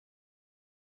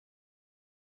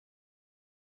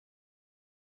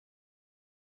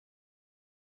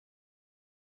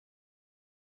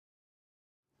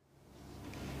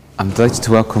I'm delighted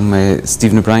to welcome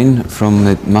Stephen O'Brien from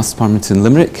the Maths Department in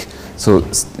Limerick. So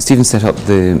Stephen set up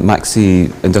the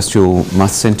Maxi Industrial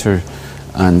Maths Centre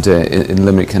and in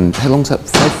Limerick, and how long was that?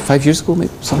 Five years ago,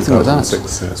 maybe something like that.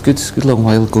 Yeah. It's a good long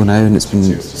while ago now, and it's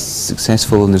been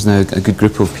successful. And there's now a good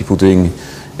group of people doing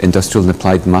industrial and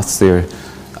applied maths there.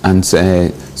 And so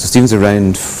Stephen's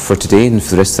around for today and for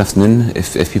the rest of the afternoon.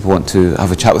 If people want to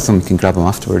have a chat with him, you can grab him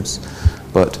afterwards.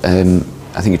 But I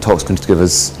think your talk's going to give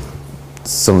us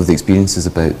some of the experiences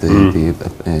about the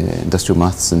industrial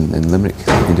maths in Limerick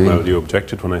that you've been doing. Well, you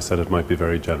objected when I said it might be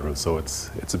very general, so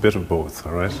it's a bit of both,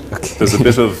 all right? Okay. There's a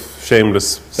bit of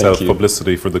shameless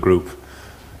self-publicity for the group,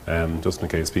 just in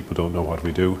case people don't know what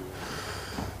we do.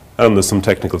 And there's some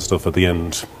technical stuff at the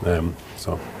end.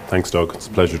 So thanks, Doug. It's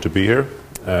a pleasure to be here.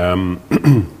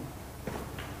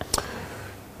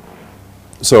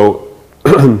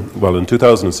 Well, in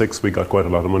 2006 we got quite a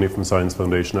lot of money from Science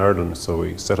Foundation Ireland, so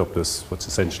we set up this, what's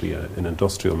essentially an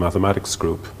industrial mathematics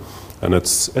group, and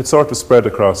it's sort of spread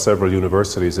across several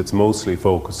universities. It's mostly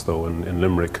focused though in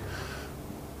Limerick,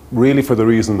 really for the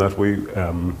reason that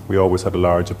we always had a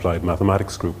large applied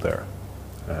mathematics group there.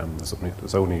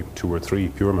 There's only 2 or 3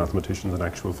 pure mathematicians in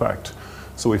actual fact,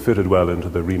 so we fitted well into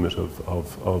the remit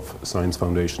of Science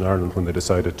Foundation Ireland when they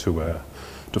decided to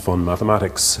fund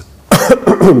mathematics.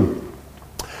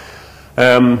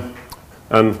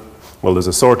 And well, there's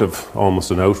a sort of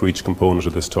almost an outreach component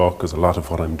of this talk, because a lot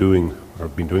of what I'm doing, or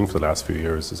have been doing for the last few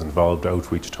years, is involved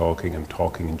outreach talking and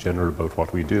talking in general about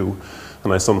what we do.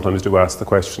 And I sometimes do ask the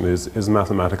question, is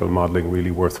mathematical modelling really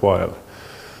worthwhile?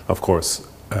 Of course,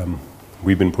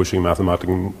 we've been pushing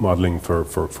mathematical modelling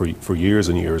for years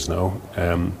and years now.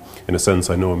 In a sense,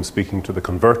 I know I'm speaking to the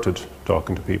converted,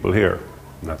 talking to people here.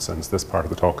 In that sense, this part of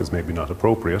the talk is maybe not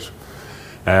appropriate.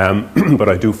 But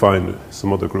I do find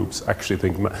some other groups actually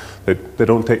think that they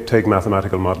don't take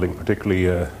mathematical modelling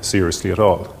particularly seriously at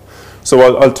all.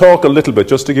 So I'll talk a little bit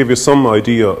just to give you some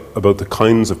idea about the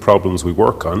kinds of problems we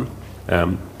work on.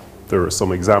 There are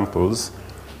some examples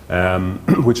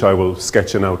which I will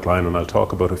sketch and outline, and I'll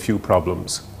talk about a few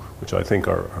problems which I think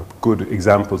are good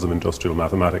examples of industrial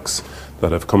mathematics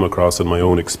that I've come across in my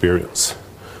own experience.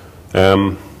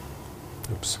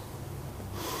 Oops.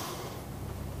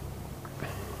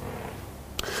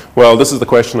 Well, this is the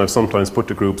question I've sometimes put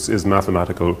to groups: is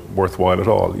mathematical worthwhile at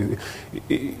all?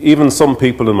 Even some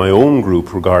people in my own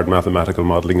group regard mathematical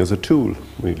modelling as a tool,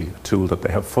 really, a tool that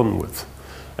they have fun with.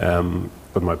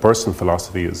 But my personal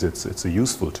philosophy is it's a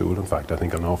useful tool. In fact, I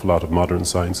think an awful lot of modern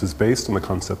science is based on the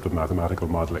concept of mathematical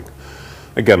modelling.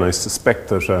 Again, I suspect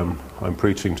that I'm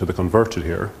preaching to the converted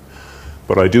here,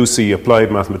 but I do see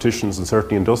applied mathematicians, and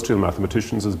certainly industrial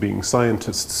mathematicians, as being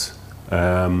scientists,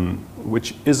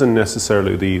 which isn't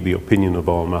necessarily the opinion of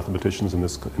all mathematicians in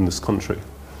this country.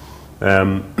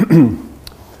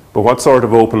 But what sort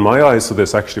of opened my eyes to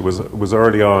this actually was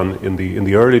early on in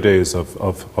the early days of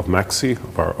Maxi,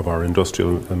 of our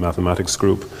industrial and mathematics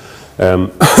group.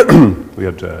 We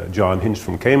had John Hinch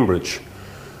from Cambridge,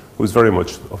 who was very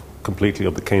much completely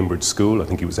of the Cambridge school. I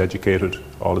think he was educated,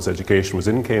 all his education was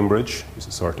in Cambridge. He's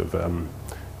a sort of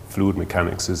fluid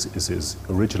mechanics is his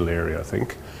original area, I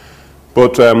think.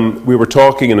 But we were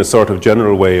talking in a sort of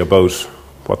general way about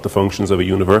what the functions of a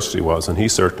university was, and he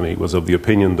certainly was of the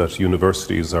opinion that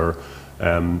universities are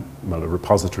well, a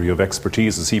repository of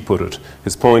expertise, as he put it.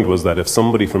 His point was that if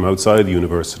somebody from outside the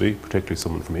university, particularly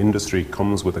someone from industry,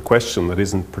 comes with a question that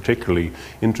isn't particularly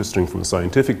interesting from a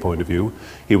scientific point of view,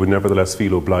 he would nevertheless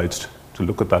feel obliged to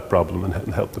look at that problem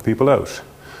and help the people out.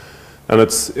 And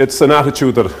it's an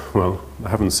attitude that, well, I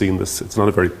haven't seen this, it's not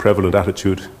a very prevalent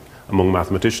attitude among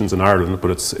mathematicians in Ireland,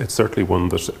 but it's certainly one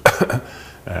that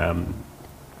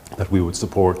that we would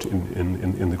support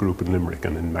in the group in Limerick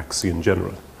and in Maxi in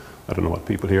general. I don't know what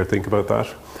people here think about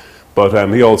that. But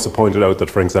he also pointed out that,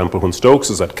 for example, when Stokes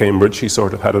was at Cambridge, he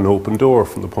sort of had an open door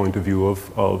from the point of view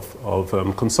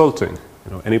of consulting.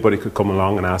 You know, anybody could come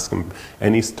along and ask him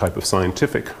any type of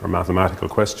scientific or mathematical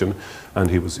question, and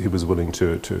he was willing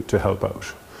to help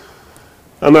out.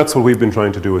 And that's what we've been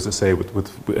trying to do, as I say,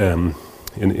 in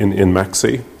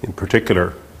Maxi. In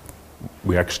particular,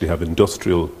 we actually have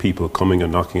industrial people coming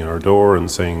and knocking on our door and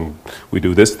saying, we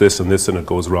do this, this and this, and it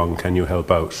goes wrong, can you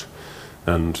help out?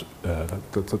 And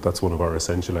that's one of our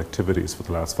essential activities for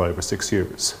the last 5 or 6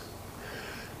 years.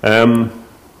 Well,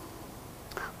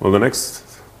 the next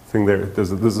thing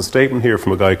there's a statement here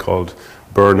from a guy called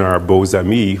Bernard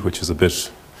Beauzamy, which is a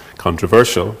bit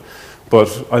controversial,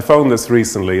 but I found this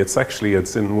recently. It's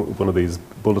in one of these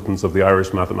bulletins of the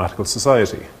Irish Mathematical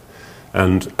Society.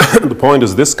 And the point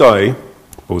is, this guy,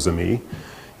 Beauzamy,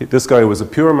 this guy was a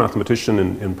pure mathematician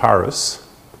in Paris,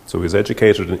 So he was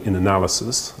educated in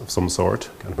analysis of some sort.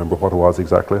 I can't remember what it was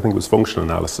exactly. I think it was functional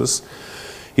analysis.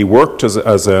 He worked as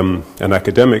an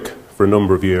academic for a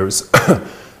number of years,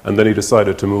 and then he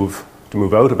decided to move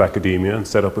out of academia and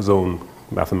set up his own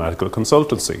mathematical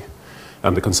consultancy.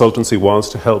 And the consultancy was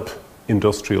to help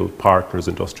industrial partners,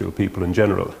 industrial people in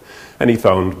general. And he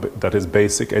found that his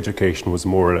basic education was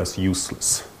more or less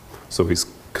useless. So he's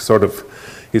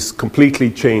completely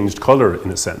changed colour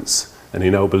in a sense, and he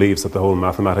now believes that the whole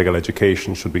mathematical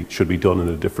education should be done in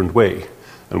a different way.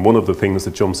 And one of the things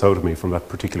that jumps out at me from that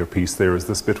particular piece there is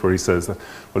this bit where he says that,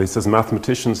 well, he says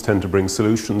mathematicians tend to bring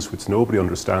solutions which nobody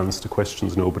understands to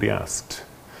questions nobody asked.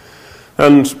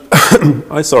 And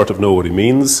I sort of know what he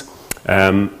means.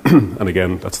 And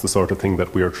again, that's the sort of thing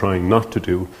that we are trying not to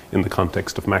do in the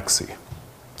context of Maxi.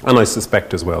 And I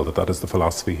suspect as well that that is the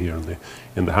philosophy here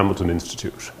in the Hamilton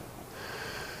Institute.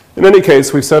 In any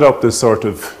case, we've set up this sort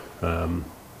of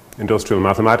industrial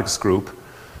mathematics group.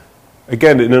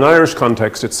 Again, in an Irish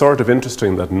context, it's sort of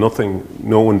interesting that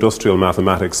no industrial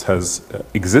mathematics has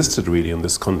existed really in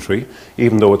this country,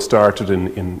 even though it started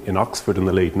in Oxford in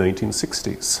the late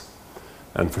 1960s.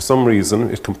 And for some reason,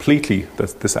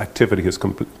 this activity has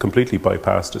completely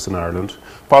bypassed us in Ireland,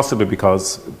 possibly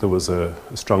because there was a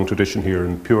strong tradition here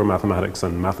in pure mathematics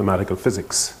and mathematical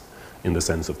physics, in the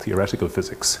sense of theoretical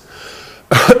physics.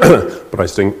 But I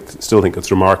still think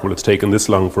it's remarkable it's taken this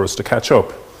long for us to catch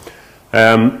up.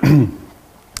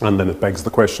 And then it begs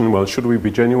the question, well, should we be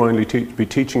genuinely be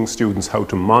teaching students how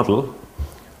to model,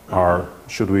 or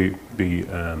should we be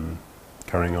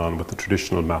carrying on with the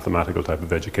traditional mathematical type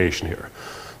of education here?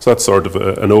 So that's sort of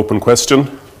an open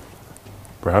question,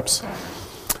 perhaps.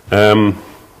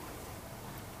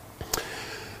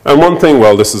 And one thing,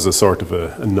 well, this is a sort of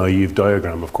a naive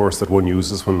diagram, of course, that one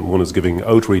uses when one is giving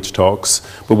outreach talks.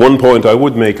 But one point I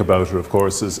would make about it, of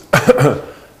course, is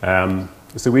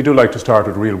so we do like to start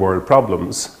with real-world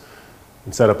problems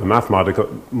and set up a mathematical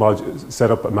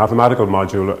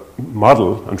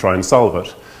model and try and solve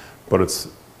it. But it's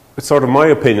sort of my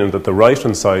opinion that the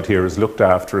right-hand side here is looked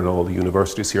after in all the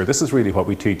universities here. This is really what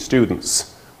we teach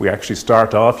students. We actually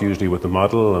start off usually with the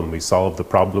model and we solve the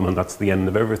problem, and that's the end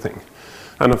of everything.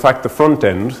 And in fact, the front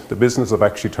end, the business of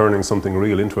actually turning something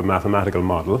real into a mathematical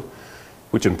model,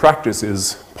 which in practice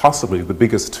is possibly the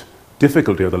biggest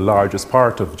difficulty or the largest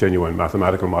part of genuine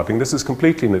mathematical modelling, this is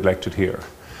completely neglected here.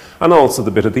 And also the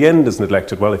bit at the end is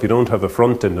neglected. Well, if you don't have a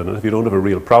front end in it, if you don't have a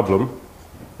real problem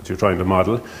that you're trying to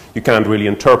model, you can't really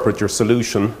interpret your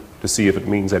solution to see if it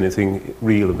means anything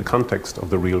real in the context of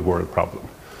the real world problem.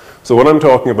 So when I'm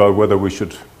talking about whether we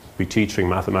should be teaching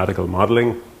mathematical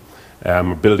modelling,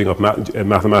 building up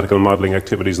mathematical modelling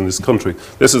activities in this country,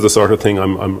 this is the sort of thing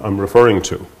I'm referring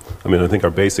to. I mean, I think our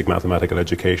basic mathematical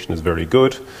education is very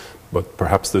good, but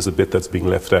perhaps there's a bit that's being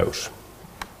left out.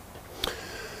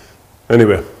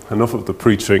 Anyway, enough of the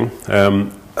preaching.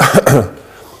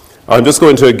 I'm just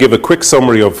going to give a quick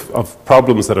summary of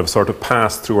problems that have sort of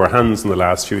passed through our hands in the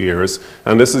last few years,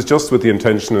 and this is just with the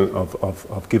intention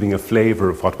of giving a flavour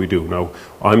of what we do. Now,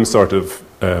 I'm sort of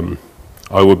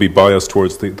I will be biased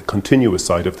towards the continuous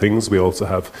side of things. We also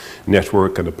have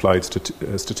network and applied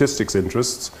statistics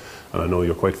interests, and I know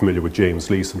you're quite familiar with James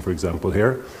Leeson, for example,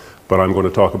 here, but I'm going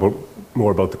to talk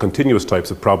more about the continuous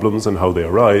types of problems and how they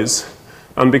arise.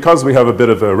 And because we have a bit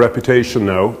of a reputation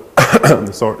now,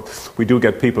 we do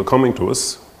get people coming to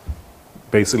us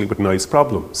basically with nice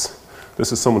problems.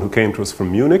 This is someone who came to us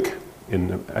from Munich,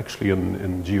 actually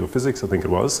in geophysics, I think it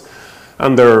was,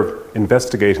 and they're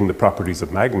investigating the properties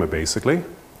of magma, basically,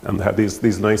 and they had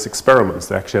these nice experiments.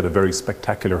 They actually had a very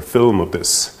spectacular film of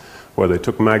this, where they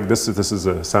took this is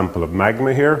a sample of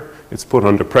magma here. It's put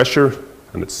under pressure,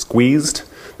 and it's squeezed.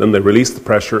 Then they release the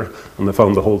pressure, and they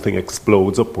found the whole thing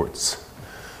explodes upwards.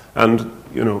 And,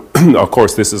 you know, of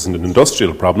course, this isn't an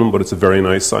industrial problem, but it's a very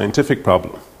nice scientific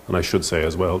problem. And I should say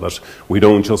as well that we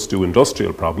don't just do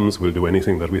industrial problems, we'll do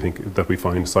anything that we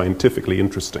find scientifically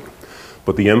interesting.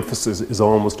 But the emphasis is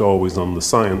almost always on the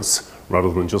science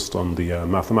rather than just on the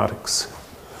mathematics.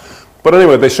 But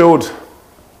anyway, they showed,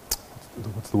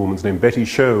 what's the woman's name? Betty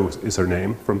Shaw is her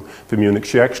name, from Munich.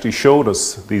 She actually showed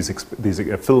us these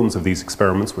films of these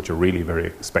experiments, which are really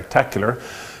very spectacular.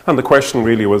 And the question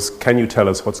really was, can you tell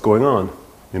us what's going on?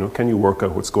 You know, can you work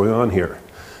out what's going on here?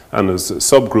 And as a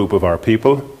subgroup of our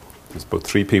people, there's about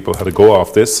 3 people had to go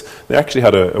off this. They actually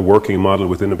had a working model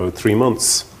within about 3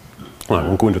 months. Well, I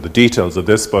won't go into the details of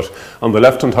this, but on the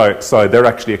left-hand side, they're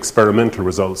actually experimental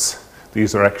results.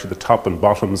 These are actually the top and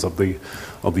bottoms of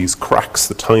these cracks,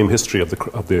 the time history of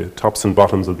the tops and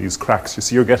bottoms of these cracks. You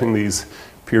see, you're getting these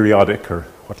periodic, or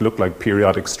what looked like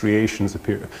periodic striations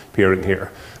appearing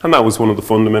here. And that was one of the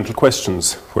fundamental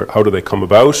questions. How do they come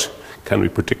about? Can we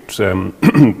predict,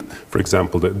 for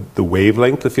example, the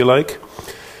wavelength, if you like?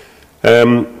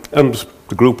 And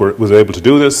the group was able to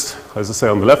do this. As I say,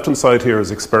 on the left-hand side here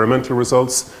is experimental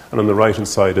results, and on the right-hand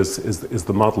side is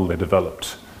the model they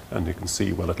developed. And you can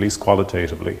see, well, at least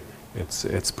qualitatively,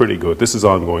 it's pretty good. This is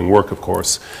ongoing work, of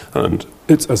course, and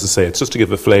it's, as I say, it's just to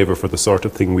give a flavour for the sort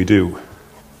of thing we do.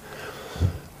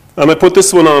 And I put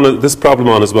this problem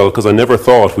on as well, because I never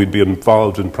thought we'd be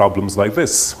involved in problems like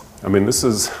this. I mean, this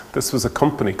was a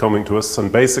company coming to us,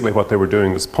 and basically what they were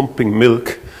doing was pumping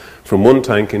milk from one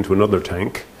tank into another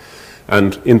tank.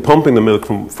 And in pumping the milk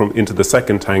from into the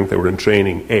second tank, they were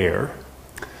entraining air.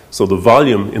 So the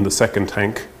volume in the second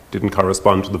tank didn't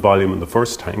correspond to the volume in the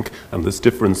first tank, and this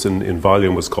difference in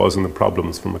volume was causing them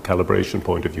problems from a calibration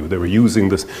point of view. They were using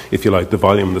this, if you like, the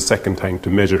volume in the second tank to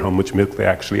measure how much milk they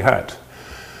actually had.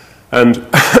 And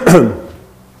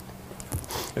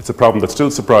it's a problem that still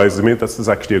surprises me. There's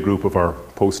actually a group of our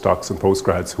postdocs and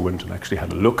postgrads who went and actually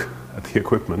had a look at the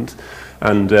equipment.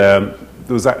 And there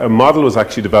was a model was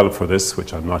actually developed for this,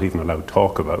 which I'm not even allowed to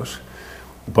talk about.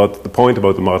 But the point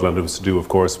about the model, and it was to do, of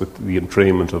course, with the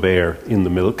entrainment of air in the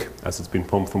milk as it's been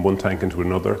pumped from one tank into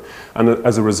another. And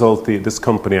as a result, this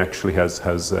company actually has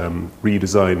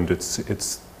redesigned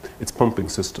its pumping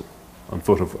system on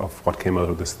foot of what came out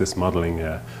of this modelling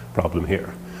problem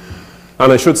here.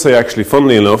 And I should say, actually,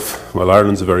 funnily enough, well,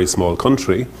 Ireland's a very small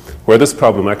country, where this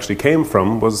problem actually came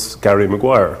from was Gary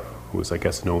Maguire, who was, I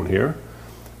guess, known here.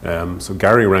 So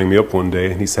Gary rang me up one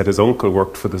day, and he said his uncle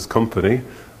worked for this company,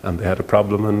 and they had a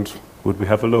problem, and would we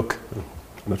have a look?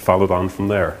 And it followed on from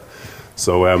there.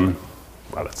 So,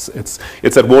 well, it's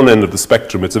at one end of the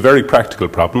spectrum. It's a very practical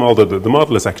problem, although the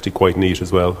model is actually quite neat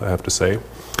as well, I have to say.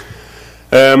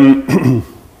 And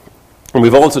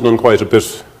we've also done quite a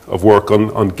bit of work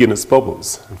on Guinness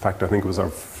bubbles. In fact, I think it was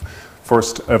our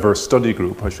first ever study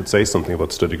group. I should say something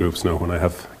about study groups now when I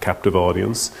have a captive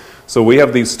audience. So we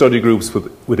have these study groups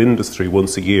with industry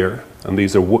once a year, and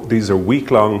these are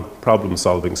week-long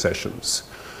problem-solving sessions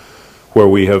where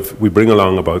we bring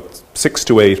along about 6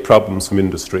 to 8 problems from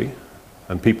industry,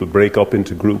 and people break up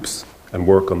into groups and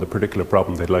work on the particular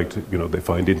problem they'd like to, they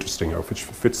find interesting or which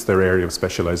fits their area of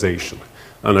specialization.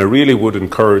 And I really would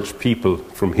encourage people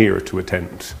from here to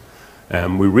attend.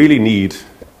 We really need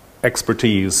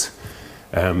expertise,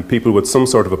 people with some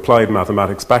sort of applied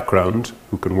mathematics background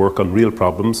who can work on real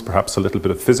problems, perhaps a little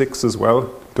bit of physics as well,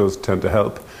 does tend to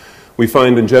help. We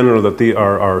find in general that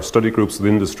our study groups with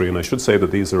industry, and I should say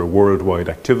that these are a worldwide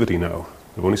activity now.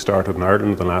 They've only started in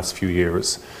Ireland in the last few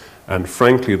years, and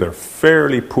frankly they're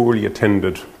fairly poorly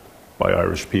attended by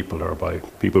Irish people or by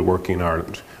people working in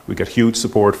Ireland. We get huge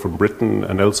support from Britain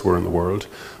and elsewhere in the world,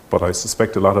 but I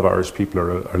suspect a lot of Irish people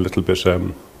are a little bit,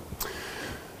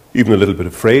 even a little bit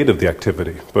afraid of the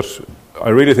activity. But I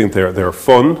really think they're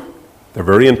fun, they're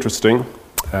very interesting,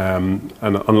 and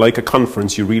unlike a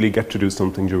conference, you really get to do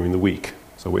something during the week.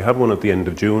 So we have one at the end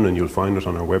of June, and you'll find it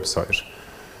on our website,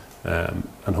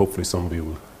 and hopefully some of you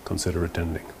will consider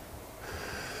attending.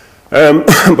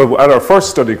 But at our first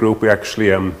study group, we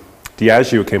actually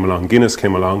Diageo came along, Guinness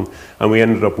came along, and we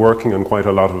ended up working on quite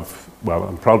a lot of,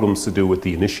 on problems to do with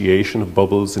the initiation of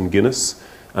bubbles in Guinness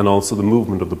and also the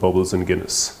movement of the bubbles in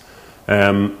Guinness.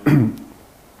 And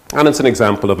it's an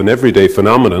example of an everyday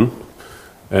phenomenon,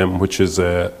 which has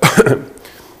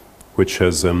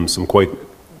some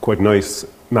quite nice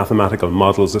mathematical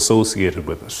models associated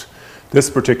with it.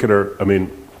 This particular,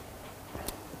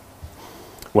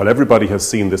 well, everybody has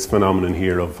seen this phenomenon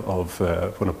here of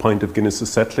when a pint of Guinness is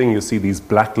settling, you see these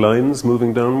black lines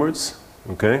moving downwards,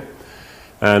 okay?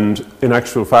 And in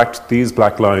actual fact, these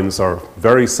black lines are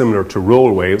very similar to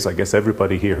roll waves. I guess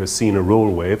everybody here has seen a roll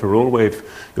wave. A roll wave,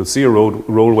 you'll see a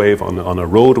roll wave on a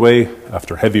roadway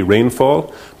after heavy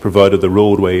rainfall, provided the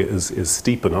roadway is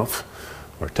steep enough,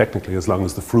 or technically as long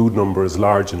as the Froude number is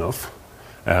large enough.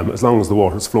 As long as the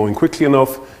water is flowing quickly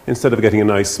enough, instead of getting a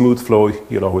nice smooth flow,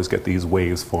 you'll always get these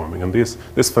waves forming. And this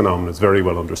phenomenon is very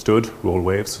well understood. Roll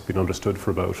waves have been understood for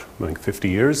about, I think, 50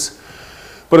 years.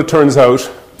 But it turns out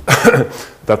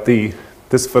that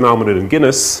this phenomenon in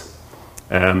Guinness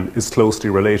is closely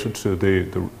related to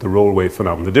the roll wave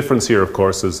phenomenon. The difference here, of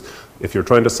course, is if you're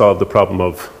trying to solve the problem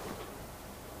of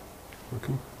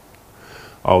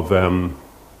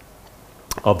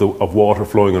water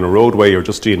flowing on a roadway, you're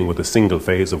just dealing with a single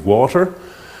phase of water,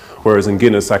 whereas in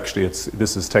Guinness, actually,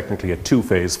 this is technically a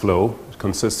two-phase flow.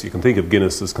 You can think of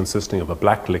Guinness as consisting of a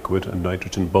black liquid and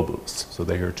nitrogen bubbles, so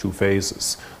they are two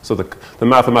phases. So the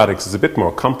mathematics is a bit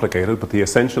more complicated, but the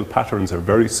essential patterns are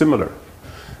very similar.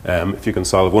 If you can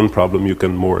solve one problem, you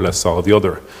can more or less solve the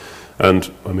other.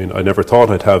 And I mean, I never thought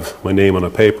I'd have my name on a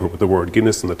paper with the word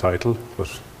Guinness in the title,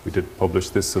 but we did publish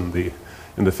this in the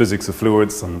Physics of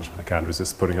Fluids, and I can't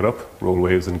resist putting it up, Roll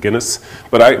Waves in Guinness.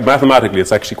 But mathematically,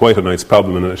 it's actually quite a nice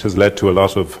problem, and it has led to a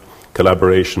lot of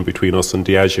collaboration between us and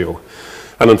Diageo.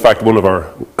 And in fact, one of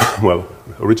our, well,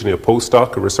 originally a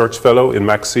postdoc, a research fellow in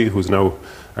MAXI, who's now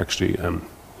actually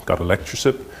got a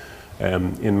lectureship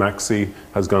in MAXI,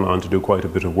 has gone on to do quite a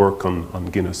bit of work on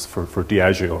Guinness for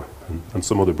Diageo and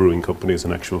some other brewing companies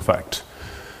in actual fact.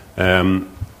 But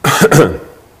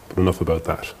enough about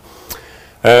that.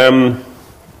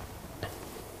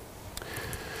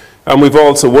 And we've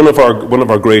also, one of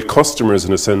our great customers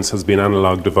in a sense has been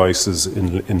Analog Devices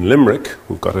in Limerick.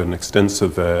 We've got an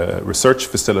extensive research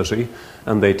facility,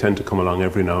 and they tend to come along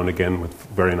every now and again with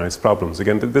very nice problems.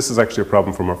 Again, this is actually a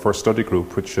problem from our first study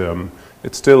group, which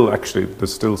it's still actually,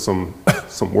 there's still some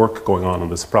work going on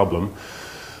this problem.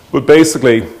 But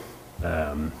basically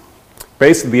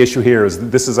the issue here is that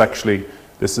this is a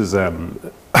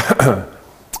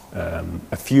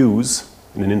fuse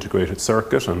in an integrated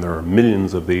circuit, and there are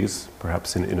millions of these,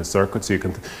 perhaps in a circuit. So you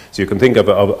can think of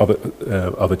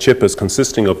a chip as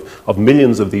consisting of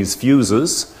millions of these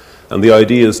fuses, and the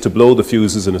idea is to blow the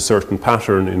fuses in a certain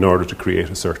pattern in order to create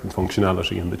a certain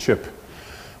functionality in the chip.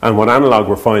 And what Analog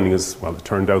were finding is, well, it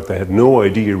turned out they had no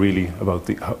idea really about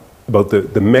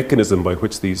the mechanism by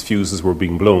which these fuses were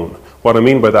being blown. What I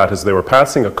mean by that is they were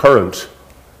passing a current.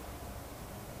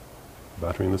 The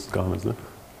battery in this is gone, isn't it?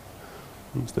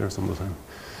 It's there some of the time.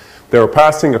 They were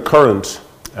passing a current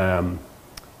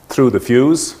through the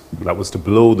fuse, and that was to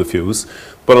blow the fuse,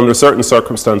 but under certain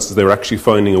circumstances they were actually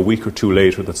finding a week or two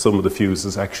later that some of the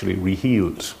fuses actually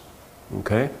rehealed.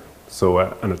 Okay? So,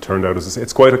 and it turned out, as I say,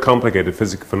 it's quite a complicated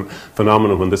physical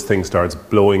phenomenon when this thing starts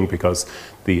blowing, because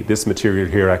this material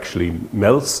here actually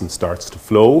melts and starts to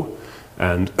flow,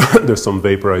 and there's some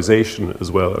vaporization as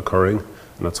well occurring.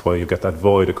 And that's why you get that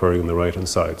void occurring on the right-hand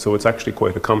side. So it's actually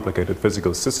quite a complicated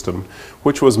physical system,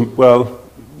 which was, well,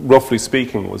 roughly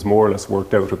speaking, was more or less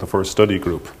worked out with the first study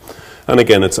group. And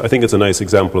again, I think it's a nice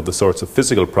example of the sorts of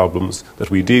physical problems that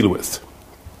we deal with.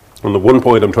 And the one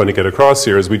point I'm trying to get across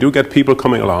here is we do get people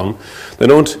coming along. They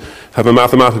don't have a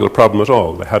mathematical problem at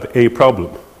all. They have a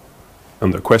problem.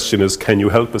 And their question is, can you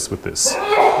help us with this?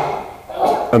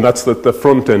 And that's the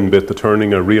front-end bit, the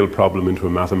turning a real problem into a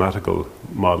mathematical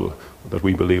model that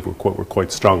we believe we're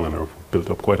quite strong and have built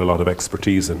up quite a lot of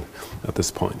expertise in at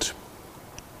this point.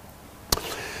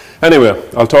 Anyway,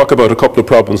 I'll talk about a couple of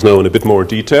problems now in a bit more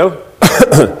detail.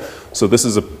 So this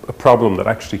is a problem that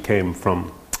actually came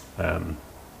from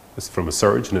a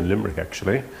surgeon in Limerick,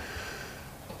 actually,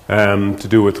 to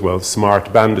do with, well,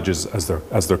 smart bandages, as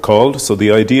they're called. So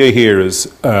the idea here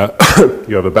is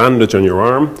you have a bandage on your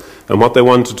arm, and what he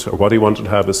wanted to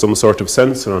have is some sort of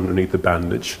sensor underneath the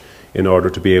bandage in order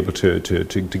to be able to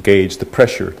gauge the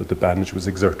pressure that the bandage was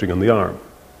exerting on the arm.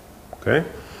 Okay?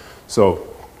 So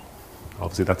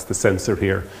obviously that's the sensor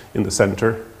here in the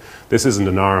center. This isn't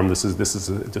an arm, this is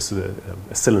just a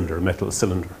cylinder, a metal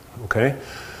cylinder. Okay?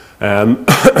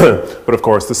 But of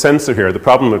course the sensor here, the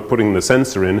problem with putting the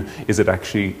sensor in is it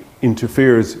actually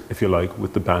interferes, if you like,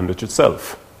 with the bandage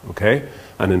itself. Okay?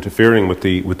 And interfering with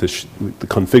the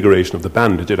configuration of the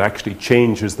bandage, it actually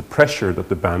changes the pressure that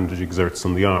the bandage exerts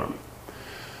on the arm.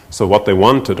 So what they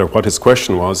wanted, or what his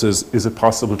question was, is it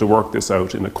possible to work this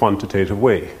out in a quantitative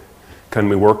way? Can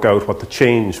we work out what the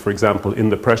change, for example, in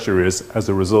the pressure is as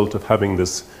a result of having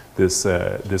this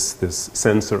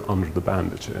sensor under the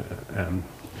bandage?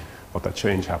 What that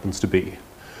change happens to be.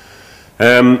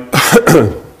 And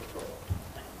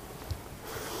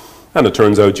it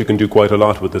turns out you can do quite a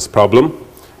lot with this problem.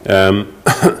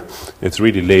 It's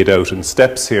really laid out in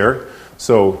steps here.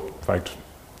 So, in fact,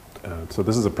 so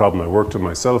this is a problem I worked on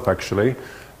myself, actually.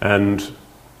 And,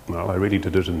 well, I really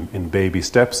did it in baby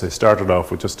steps. I started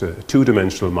off with just a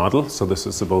two-dimensional model. So this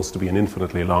is supposed to be an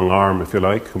infinitely long arm, if you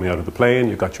like, coming out of the plane.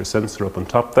 You've got your sensor up on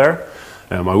top there.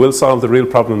 I will solve the real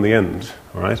problem in the end,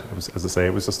 all right? As I say,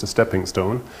 it was just a stepping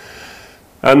stone.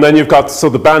 And then you've got, so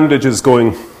the bandage is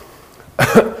going,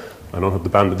 I don't have the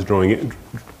bandage drawing in,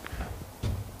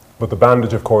 but the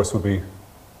bandage, of course, would be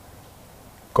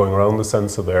going around the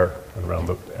sensor there and around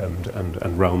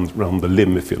round the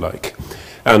limb, if you like.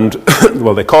 And,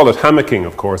 well, they call it hammocking,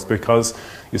 of course, because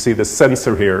you see the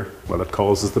sensor here, well, it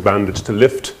causes the bandage to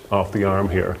lift off the arm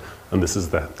here, and this is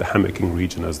the hammocking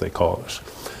region, as they call it.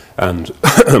 And,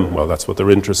 well, that's what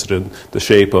they're interested in, the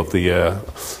shape of the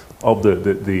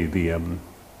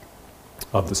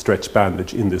stretch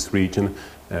bandage in this region.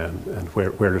 and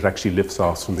where it actually lifts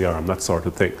off from the arm, that sort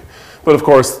of thing. But of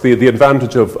course, the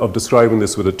advantage of describing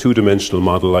this with a two-dimensional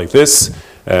model like this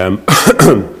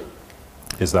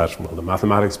is that, well, the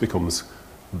mathematics becomes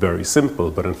very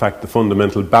simple, but in fact the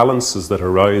fundamental balances that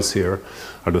arise here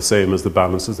are the same as the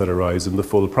balances that arise in the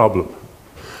full problem.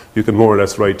 You can more or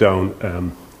less write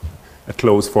down a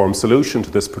closed form solution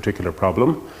to this particular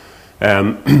problem.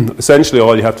 Essentially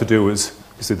all you have to do is,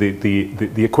 you see,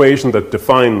 the equation that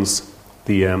defines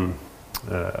the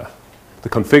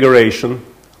configuration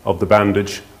of the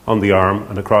bandage on the arm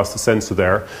and across the sensor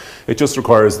there, it just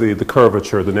requires the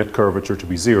curvature, the net curvature, to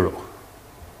be 0.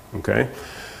 Okay?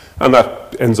 And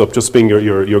that ends up just being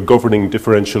your governing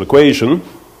differential equation.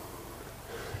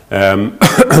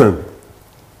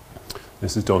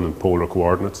 This is done in polar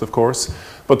coordinates, of course.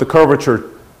 But the curvature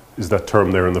is that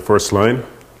term there in the first line.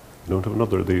 You don't have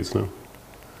another of these now.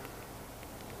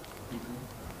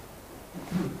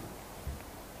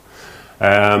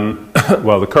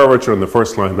 Well, the curvature in the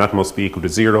first line, that must be equal to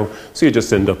 0. So you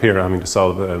just end up here having to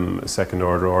solve a second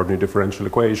order ordinary differential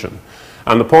equation.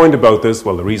 And the point about this,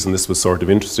 well, the reason this was sort of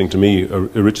interesting to me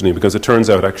originally, because it turns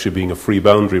out actually being a free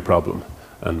boundary problem.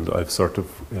 And I've sort of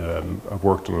I've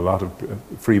worked on a lot of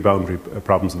free boundary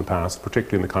problems in the past,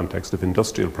 particularly in the context of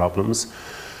industrial problems.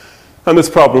 And this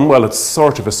problem, well, it's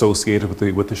sort of associated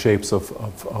with the shapes of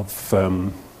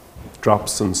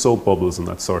drops and soap bubbles and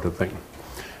that sort of thing.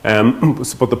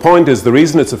 But the point is, the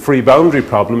reason it's a free boundary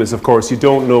problem is, of course, you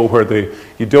don't know where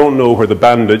the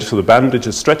bandage, so the bandage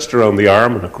is stretched around the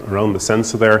arm and around the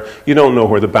sensor there. You don't know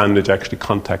where the bandage actually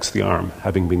contacts the arm,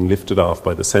 having been lifted off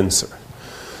by the sensor.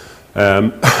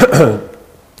 So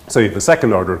you have a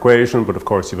second order equation, but of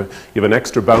course you have an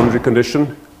extra boundary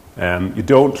condition. You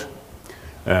don't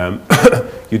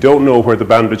know where the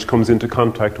bandage comes into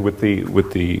contact with the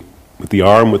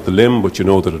arm, with the limb, but you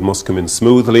know that it must come in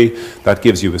smoothly. That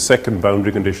gives you a second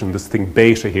boundary condition. This thing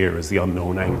beta here is the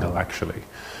unknown angle, actually.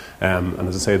 And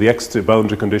as I say, the extra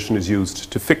boundary condition is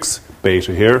used to fix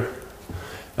beta here.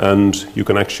 And you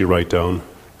can actually write down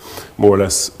more or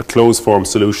less a closed form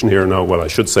solution here. Now, well, I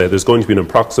should say there's going to be an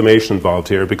approximation involved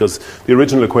here, because the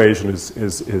original equation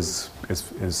is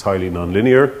highly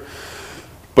nonlinear.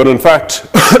 But in fact,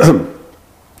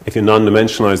 if you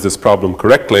non-dimensionalize this problem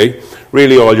correctly,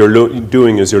 really all you're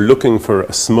doing is you're looking for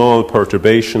a small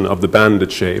perturbation of the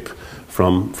bandage shape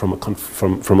from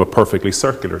a perfectly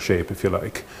circular shape, if you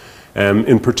like.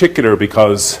 In particular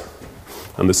because,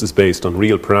 and this is based on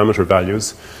real parameter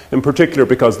values, in particular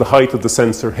because the height of the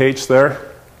sensor H there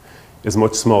is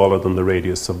much smaller than the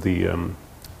radius of the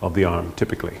arm,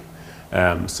 typically.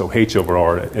 So H over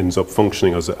R ends up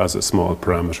functioning as a small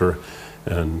parameter,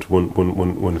 and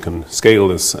one can scale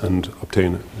this and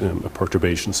obtain a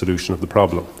perturbation solution of the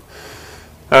problem.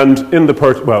 And in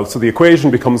the so the equation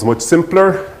becomes much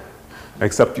simpler,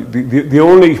 except the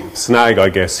only snag, I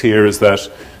guess, here is that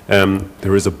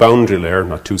there is a boundary layer,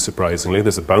 not too surprisingly.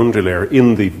 There's a boundary layer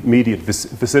in the immediate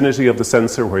vicinity of the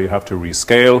sensor where you have to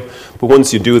rescale. But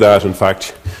once you do that, in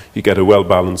fact, you get a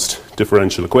well-balanced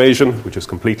differential equation, which is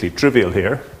completely trivial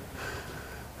here.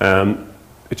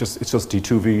 It's just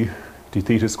d2v d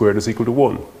theta squared is equal to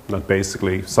 1. That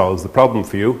basically solves the problem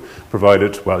for you,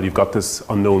 provided, well, you've got this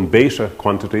unknown beta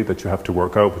quantity that you have to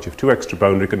work out, but you have two extra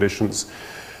boundary conditions,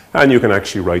 and you can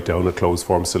actually write down a closed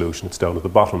form solution. It's down at the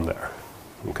bottom there.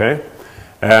 Okay?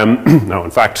 Now,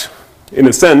 in fact, in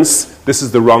a sense, this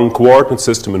is the wrong coordinate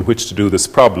system in which to do this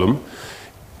problem,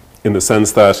 in the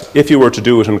sense that if you were to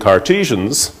do it in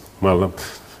Cartesians, well,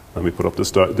 let me put up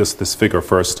this figure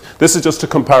first. This is just a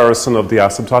comparison of the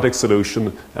asymptotic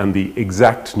solution and the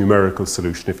exact numerical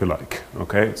solution, if you like.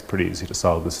 Okay, it's pretty easy to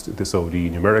solve this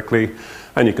ODE numerically,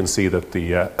 and you can see that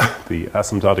the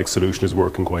asymptotic solution is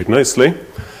working quite nicely.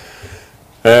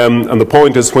 And the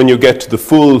point is, when you get to the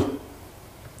full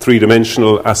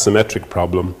three-dimensional asymmetric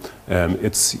problem,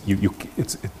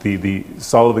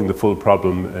 solving the full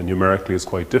problem numerically is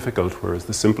quite difficult, whereas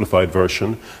the simplified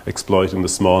version, exploiting the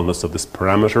smallness of this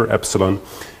parameter epsilon,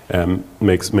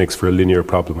 makes for a linear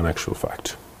problem in actual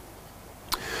fact.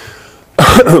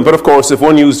 But of course, if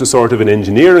one used a sort of an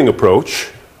engineering approach,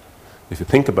 if you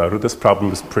think about it, this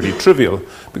problem is pretty trivial,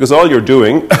 because all you're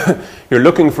doing, you're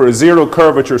looking for a zero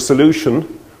curvature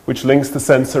solution which links the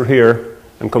sensor here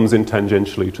and comes in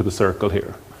tangentially to the circle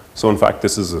here. So in fact,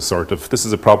 this is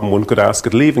a problem one could ask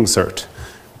at Leaving Cert,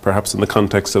 perhaps in the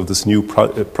context of this new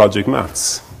project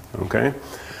maths, okay?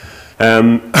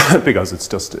 Because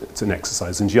it's an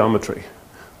exercise in geometry.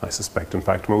 I suspect, in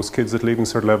fact, most kids at Leaving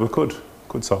Cert level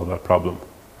could solve that problem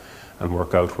and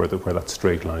work out where that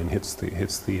straight line hits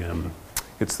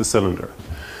the cylinder.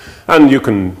 And you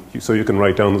can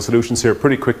write down the solutions here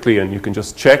pretty quickly, and you can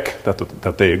just check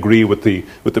that they agree with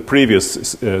the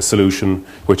previous solution,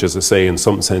 which, as I say, in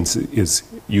some sense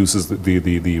uses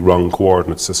the wrong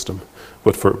coordinate system,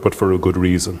 but for a good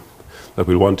reason, that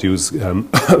we'll want to use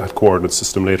that coordinate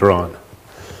system later on.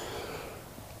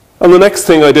 And the next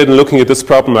thing I did in looking at this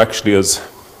problem actually is,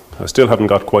 I still haven't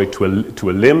got quite to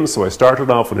a limb, so I started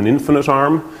off with an infinite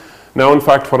arm. Now, in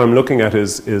fact, what I'm looking at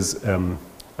is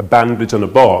a bandage on a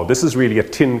ball. This is really a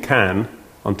tin can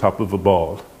on top of a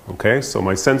ball. Okay, so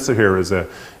my sensor here is a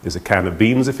can of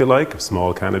beans, if you like, a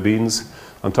small can of beans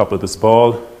on top of this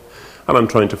ball, and I'm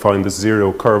trying to find the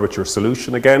zero curvature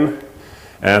solution again.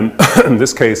 In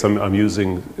this case, I'm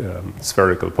using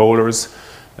spherical polars.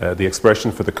 The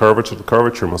expression for the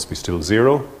curvature must be still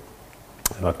 0.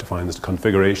 That defines the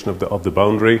configuration of the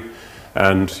boundary,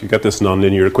 and you get this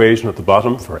nonlinear equation at the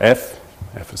bottom for f.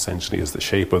 F essentially is the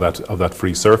shape of that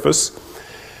free surface.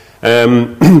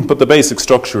 But the basic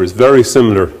structure is very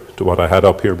similar to what I had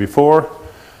up here before.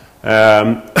 You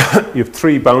have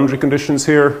 3 boundary conditions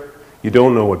here. You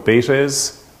don't know what beta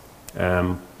is,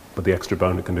 but the extra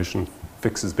boundary condition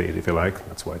fixes beta, if you like.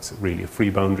 That's why it's really a free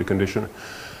boundary condition,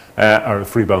 or a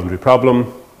free boundary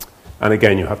problem. And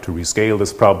again, you have to rescale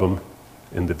this problem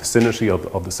in the vicinity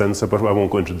of the sensor, but I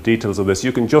won't go into the details of this.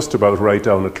 You can just about write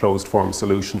down a closed form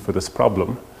solution for this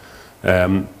problem.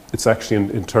 It's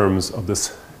actually in terms of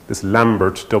this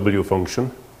Lambert W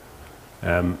function.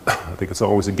 I think it's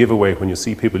always a giveaway when you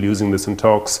see people using this in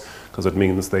talks, because it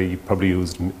means they probably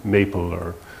used Maple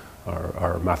or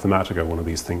Mathematica, one of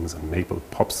these things, and Maple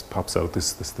pops out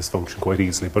this function quite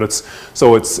easily. But it's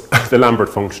the Lambert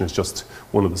function is just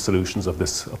one of the solutions of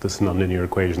this nonlinear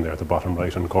equation there at the bottom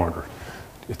right hand corner.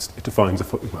 It defines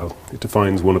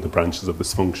one of the branches of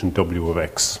this function W of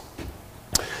x.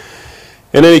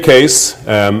 In any case,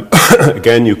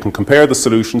 again, you can compare the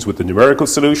solutions with the numerical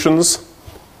solutions.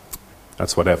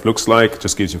 That's what f looks like. It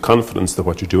just gives you confidence that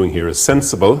what you're doing here is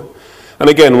sensible. And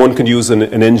again, one can use an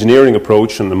engineering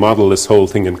approach and model this whole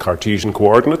thing in Cartesian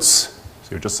coordinates.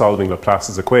 So you're just solving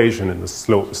Laplace's equation in a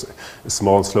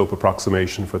small slope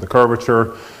approximation for the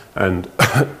curvature, and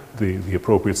the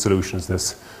appropriate solution is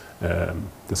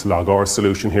this log R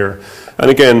solution here. And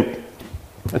again,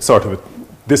 it's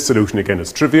this solution again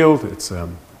is trivial. It's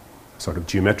sort of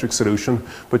geometric solution,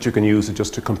 but you can use it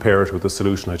just to compare it with the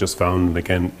solution I just found, and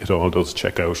again, it all does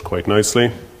check out quite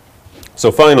nicely.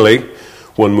 So finally,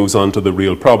 one moves on to the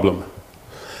real problem.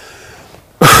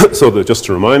 So just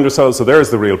to remind ourselves, so there's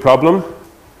the real problem.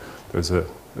 There's a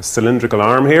cylindrical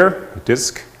arm here, a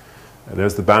disc, and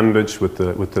there's the bandage with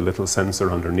the little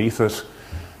sensor underneath it.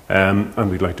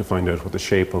 And we'd like to find out what the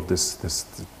shape of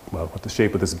what the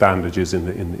shape of this bandage is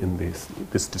in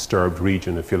this disturbed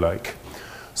region, if you like.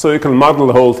 So you can model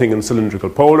the whole thing in cylindrical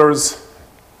polars.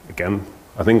 Again,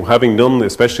 I think having done,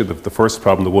 especially the first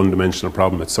problem, the one-dimensional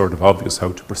problem, it's sort of obvious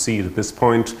how to proceed at this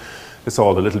point. It's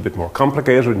all a little bit more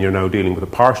complicated, and you're now dealing with a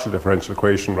partial differential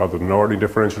equation rather than an ordinary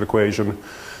differential equation,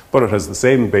 but it has the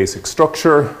same basic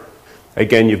structure.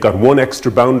 Again, you've got one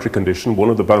extra boundary condition. One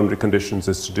of the boundary conditions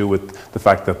is to do with the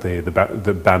fact that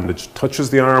the bandage touches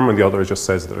the arm, and the other just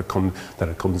says that it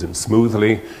comes in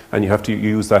smoothly. And you have to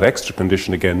use that extra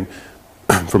condition again.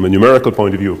 From a numerical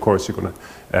point of view, of course, you're going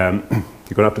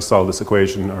to have to solve this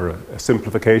equation, or a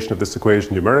simplification of this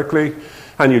equation numerically,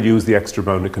 and you'll use the extra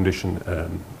boundary condition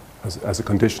as a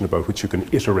condition about which you can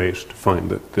iterate to find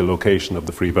the location of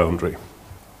the free boundary.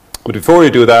 But before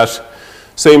you do that,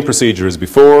 same procedure as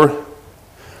before.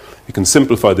 You can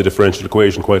simplify the differential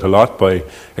equation quite a lot by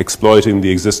exploiting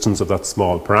the existence of that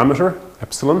small parameter,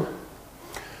 epsilon.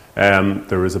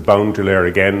 There is a boundary layer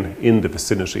again in the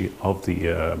vicinity of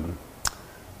the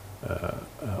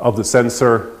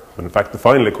sensor. And in fact, the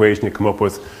final equation you come up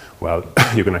with, well,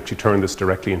 you can actually turn this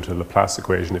directly into a Laplace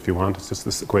equation if you want. It's just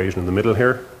this equation in the middle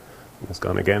here. It's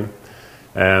gone again.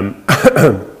 And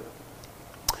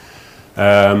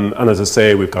as I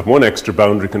say, we've got one extra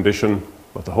boundary condition,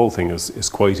 but the whole thing is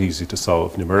quite easy to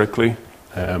solve numerically.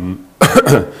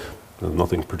 There's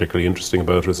nothing particularly interesting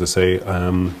about it, as I say.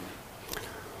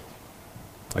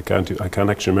 I can't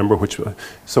actually remember which.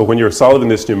 So when you're solving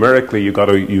this numerically,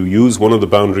 you use one of the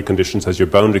boundary conditions as your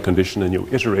boundary condition, and you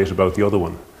iterate about the other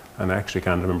one. And I actually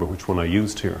can't remember which one I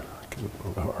used here,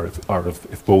 or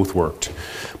if both worked.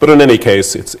 But in any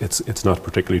case, it's not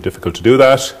particularly difficult to do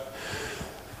that.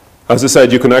 As I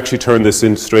said, you can actually turn this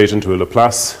straight into a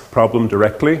Laplace problem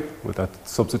directly with that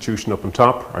substitution up on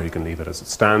top, or you can leave it as it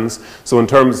stands. So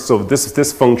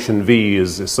this function v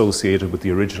is associated with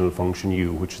the original function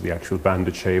u, which is the actual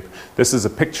bandage shape. This is a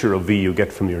picture of v you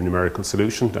get from your numerical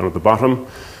solution down at the bottom.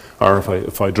 Or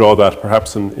if I draw that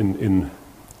perhaps in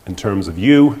in terms of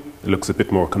U, it looks a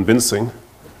bit more convincing.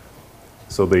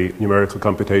 So the numerical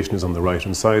computation is on the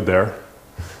right-hand side there.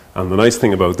 And the nice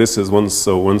thing about this is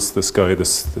once this guy, the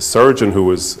surgeon who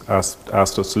was asked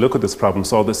us to look at this problem,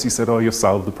 saw this, he said, oh, you've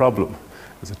solved the problem.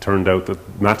 As it turned out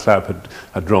that MATLAB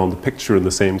had drawn the picture in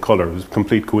the same color. It was a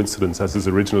complete coincidence as his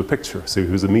original picture. So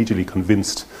he was immediately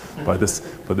convinced by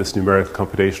this numerical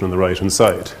computation on the right-hand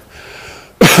side.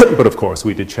 But of course,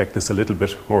 we did check this a little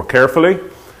bit more carefully.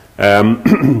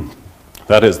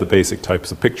 That is the basic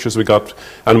types of pictures we got.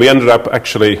 And we ended up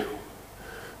actually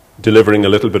delivering a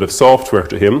little bit of software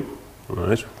to him,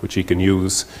 right, which he can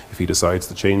use if he decides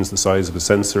to change the size of the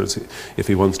sensors. If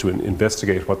he wants to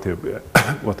investigate what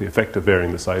the effect of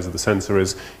varying the size of the sensor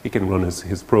is, he can run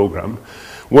his program.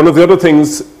 One of the other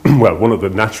things, well, one of the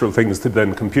natural things to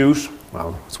then compute,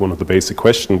 well, it's one of the basic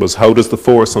questions, was how does the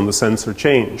force on the sensor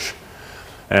change?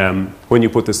 When you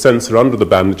put the sensor under the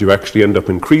bandage, you actually end up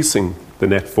increasing the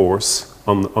net force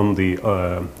on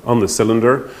the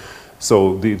cylinder.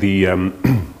 So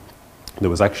there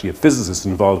was actually a physicist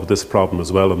involved with this problem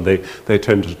as well, and they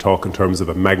tended to talk in terms of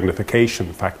a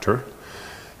magnification factor.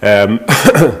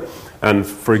 And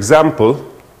for example,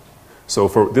 so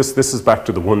for this is back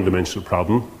to the one-dimensional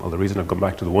problem. Well, the reason I've gone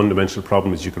back to the one-dimensional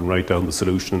problem is you can write down the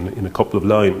solution in a couple of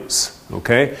lines,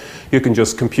 okay? You can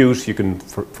just compute, you can,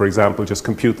 for example, just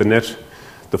compute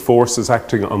the forces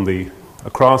acting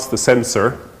across the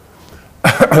sensor,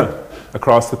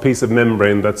 across the piece of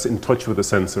membrane that's in touch with the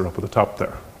sensor up at the top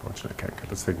there. Unfortunately, I can't get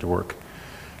this thing to work.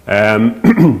 And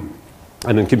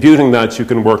in computing that, you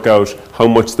can work out how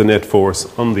much the net force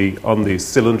on the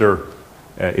cylinder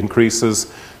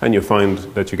increases, and you find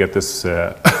that you get this.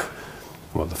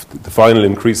 Well, the final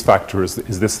increase factor is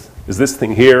this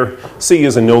thing here. C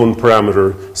is a known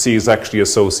parameter. C is actually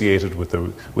associated with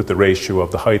the ratio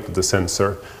of the height of the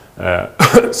sensor.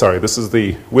 Sorry, this is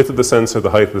the width of the sensor,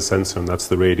 the height of the sensor, and that's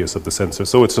the radius of the sensor.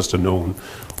 So it's just a known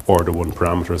order 1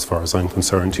 parameter as far as I'm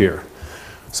concerned here.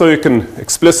 So you can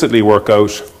explicitly work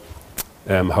out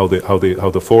how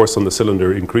the force on the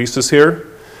cylinder increases here.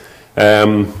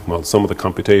 Well, some of the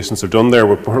computations are done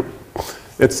there.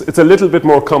 It's a little bit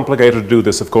more complicated to do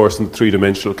this, of course, in the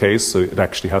three-dimensional case. So it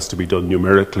actually has to be done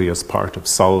numerically as part of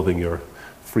solving your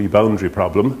free boundary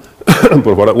problem.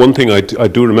 But one thing I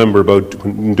do remember about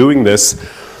when doing this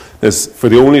is, for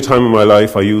the only time in my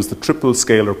life, I used the triple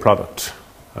scalar product.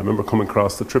 I remember coming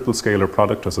across the triple scalar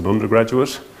product as an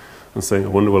undergraduate and saying, I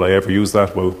wonder will I ever use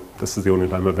that? Well, this is the only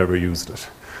time I've ever used it.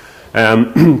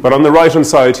 But on the right-hand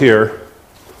side here,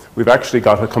 we've actually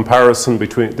got a comparison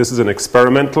between, this is an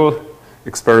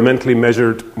experimentally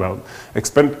measured, well,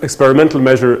 experimental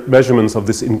measurements of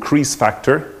this increase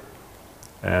factor,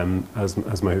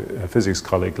 as my physics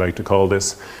colleague liked to call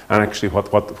this, and actually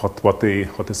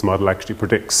what this model actually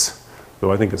predicts.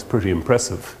 So I think it's pretty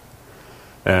impressive.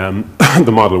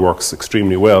 The model works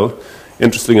extremely well.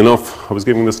 Interesting enough, I was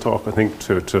giving this talk, I think,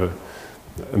 to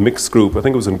a mixed group. I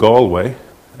think it was in Galway,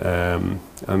 and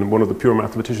one of the pure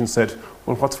mathematicians said,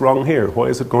 "Well, what's wrong here? Why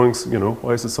is it going?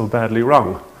 Why is it so badly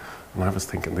wrong?" And I was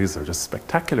thinking, these are just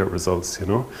spectacular results,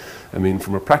 I mean,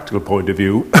 from a practical point of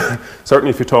view,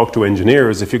 certainly if you talk to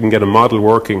engineers, if you can get a model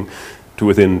working to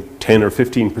within 10 or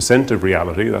 15% of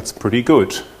reality, that's pretty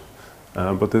good.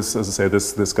 But this, as I say,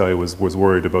 this guy was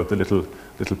worried about the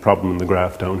little problem in the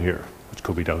graph down here, which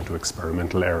could be down to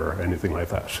experimental error or anything like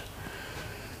that.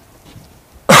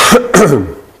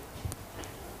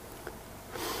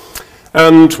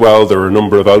 And, well, there are a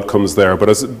number of outcomes there,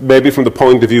 but maybe from the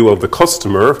point of view of the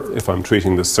customer, if I'm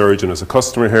treating the surgeon as a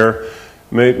customer here,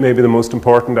 maybe the most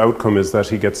important outcome is that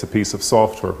he gets a piece of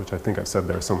software, which I think I said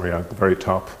there somewhere at the very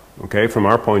top. Okay, from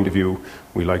our point of view,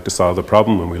 we like to solve the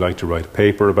problem and we like to write a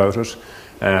paper about it.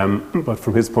 But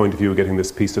from his point of view, getting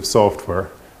this piece of software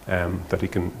that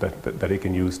he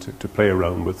can use to play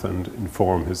around with and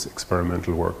inform his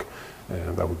experimental work,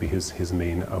 that would be his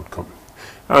main outcome.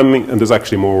 I mean, and there's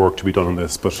actually more work to be done on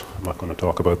this, but I'm not going to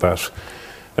talk about that.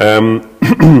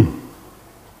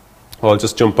 I'll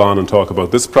just jump on and talk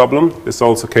about this problem. This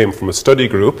also came from a study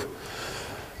group.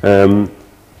 Of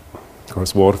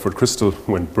course, Waterford Crystal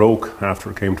went broke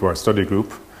after it came to our study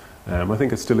group. I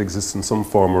think it still exists in some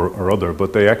form or other,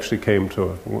 but they actually came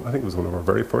to, I think it was one of our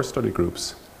very first study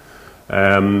groups.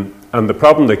 And the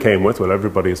problem they came with, well,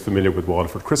 everybody is familiar with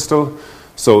Waterford Crystal.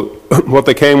 So what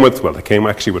they came with, well, they came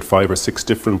actually with 5 or 6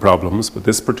 different problems, but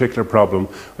this particular problem,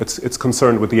 it's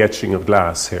concerned with the etching of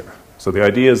glass here. So the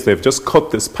idea is they've just cut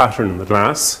this pattern in the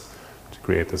glass to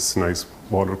create this nice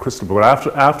Waterford Crystal. But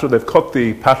after they've cut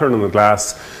the pattern in the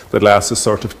glass is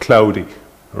sort of cloudy,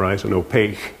 right, and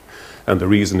opaque. And the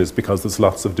reason is because there's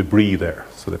lots of debris there.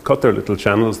 So they've cut their little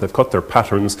channels, they've cut their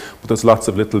patterns, but there's lots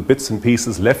of little bits and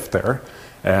pieces left there,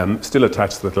 still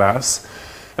attached to the glass.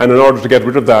 And in order to get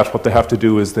rid of that, what they have to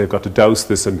do is they've got to douse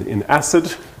this in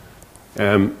acid.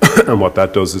 And what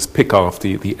that does is pick off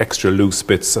the extra loose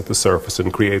bits at the surface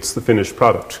and creates the finished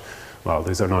product. Well,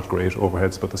 these are not great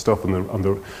overheads, but the stuff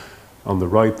on the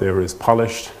right there is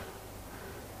polished.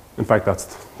 In fact, that's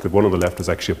the one on the left is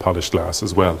actually a polished glass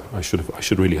as well. I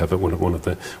should really have one of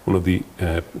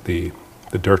the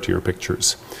dirtier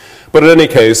pictures. But in any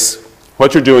case,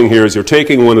 what you're doing here is you're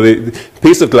taking one of the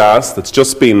piece of glass that's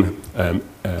just been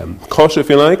cut, if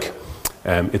you like.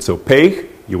 It's opaque.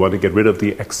 You want to get rid of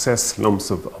the excess lumps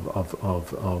of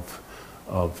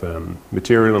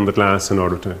material on the glass in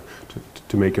order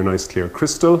to make your nice clear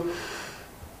crystal.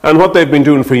 And what they've been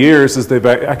doing for years is they've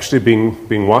actually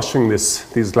been washing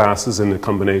these glasses in a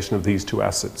combination of these two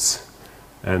acids.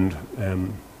 And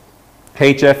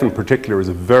HF in particular is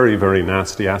a very, very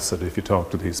nasty acid if you talk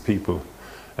to these people.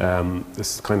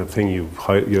 This kind of thing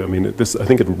I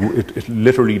think it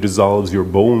literally dissolves your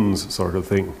bones, sort of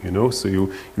thing, you know. So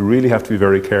you really have to be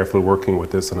very careful working with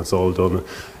this, and it's all done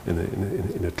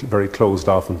in a very closed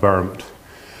off environment.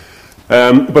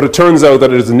 But it turns out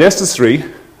that it is necessary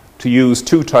to use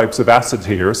two types of acid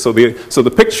here. So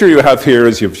the picture you have here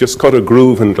is you've just cut a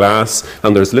groove in glass,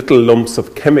 and there's little lumps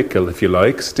of chemical, if you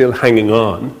like, still hanging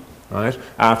on, right,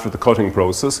 after the cutting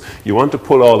process. You want to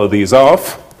pull all of these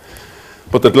off,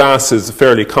 but the glass is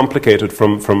fairly complicated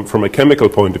from a chemical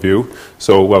point of view.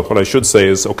 So, well, what I should say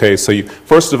is, okay, so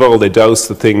first of all, they douse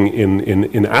the thing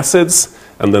in acids,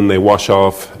 and then they wash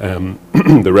off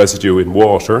the residue in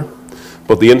water.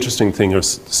 But the interesting thing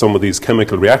is some of these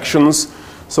chemical reactions.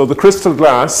 So the crystal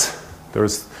glass,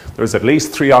 there's at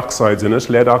least 3 oxides in it: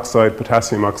 lead oxide,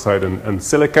 potassium oxide, and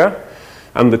silica.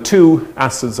 And the 2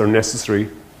 acids are necessary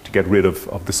to get rid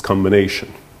of this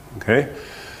combination. Okay?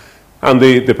 And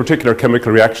the particular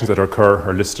chemical reactions that occur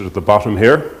are listed at the bottom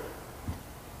here.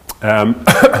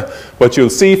 But you'll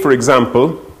see, for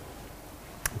example,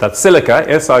 that silica,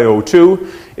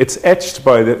 SiO2, it's etched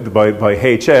by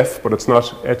HF, but it's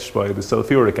not etched by the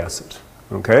sulfuric acid.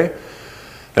 Okay?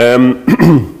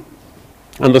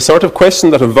 And the sort of question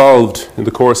that evolved in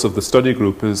the course of the study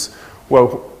group is,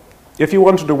 well, if you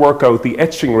wanted to work out the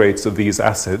etching rates of these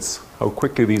acids, how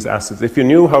quickly these acids, if you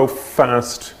knew how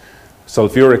fast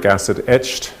sulfuric acid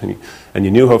etched, and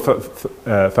you knew how fast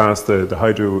the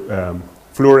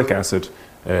hydrofluoric acid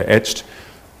etched,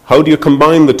 how do you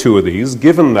combine the two of these,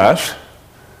 given that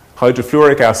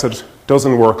hydrofluoric acid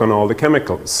doesn't work on all the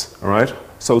chemicals, all right?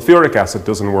 Sulfuric acid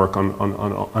doesn't work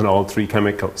on all 3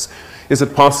 chemicals. Is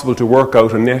it possible to work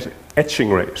out a net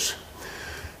etching rate?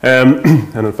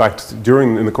 And in fact,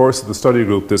 in the course of the study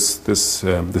group,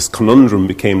 this conundrum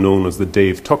became known as the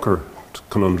Dave Tucker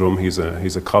conundrum. He's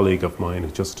a colleague of mine.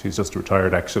 He's just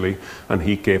retired, actually, and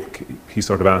he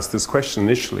sort of asked this question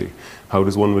initially: how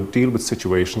does one deal with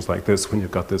situations like this when you've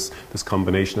got this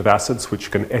combination of acids which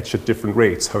can etch at different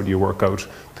rates? How do you work out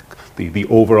the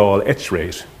overall etch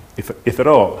rate, if at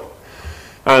all?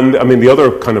 And I mean, the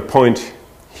other kind of point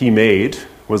he made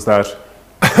was that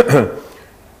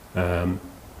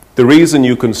the reason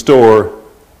you can store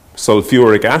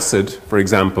sulfuric acid, for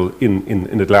example,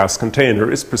 in a glass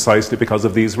container is precisely because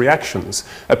of these reactions.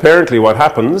 Apparently what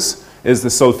happens is the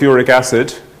sulfuric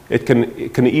acid, it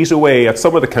can eat away at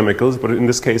some of the chemicals, but in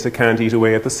this case it can't eat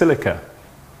away at the silica.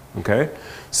 Okay?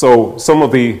 So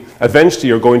eventually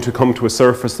you're going to come to a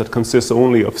surface that consists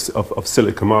only of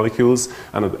silica molecules,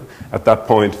 and at that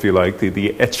point, if you like,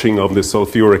 the etching of the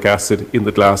sulfuric acid in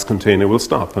the glass container will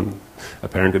stop. And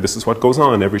apparently this is what goes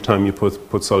on every time you put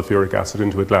sulfuric acid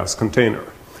into a glass container.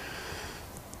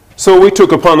 So we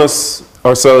took upon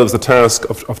ourselves the task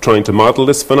of trying to model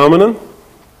this phenomenon.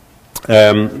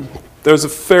 There's a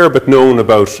fair bit known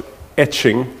about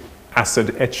etching,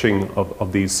 acid etching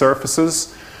of these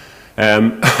surfaces.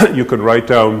 You could write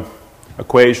down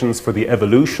equations for the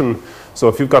evolution. So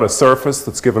if you've got a surface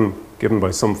that's given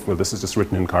by well, this is just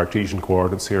written in Cartesian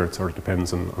coordinates here. It sort of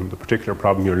depends on the particular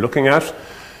problem you're looking at.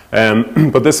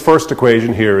 But this first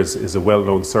equation here is a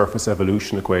well-known surface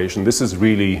evolution equation. This is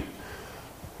really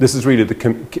the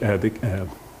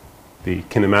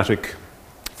kinematic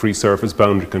free surface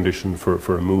boundary condition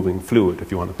for a moving fluid,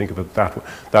 if you want to think of it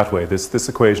that way. This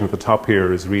equation at the top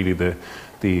here is really the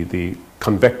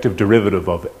convective derivative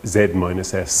of Z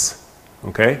minus S.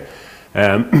 Okay?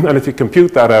 And if you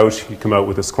compute that out, you come out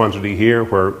with this quantity here,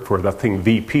 where that thing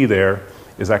Vp there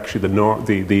is actually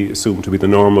assumed to be the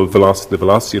normal velocity, the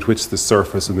velocity at which the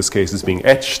surface in this case is being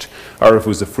etched, or if it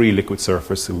was a free liquid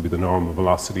surface, it would be the normal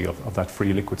velocity of that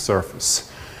free liquid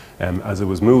surface. as it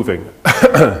was moving.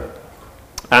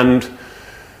 And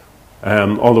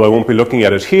although I won't be looking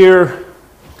at it here,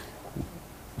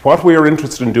 what we are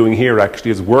interested in doing here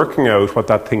actually is working out what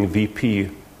that thing VP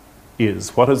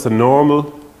is. What is the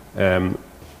normal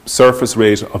surface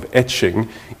rate of etching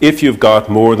if you've got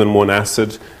more than one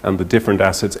acid and the different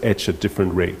acids etch at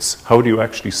different rates? How do you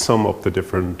actually sum up the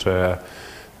different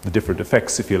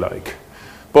effects, if you like?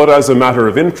 But as a matter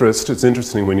of interest, it's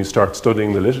interesting when you start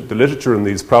studying the literature in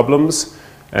these problems.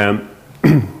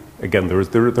 Again,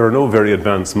 there are no very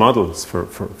advanced models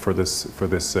for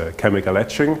this chemical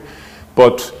etching,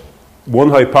 but one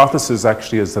hypothesis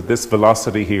actually is that this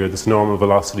velocity here, this normal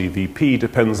velocity VP,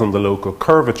 depends on the local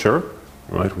curvature,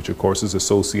 right, which of course is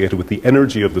associated with the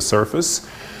energy of the surface.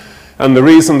 And the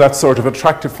reason that's sort of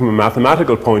attractive from a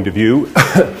mathematical point of view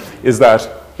is that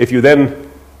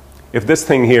if this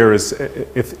thing here is,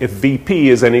 if VP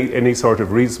is any sort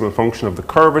of reasonable function of the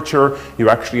curvature, you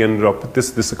actually ended up with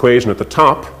this equation at the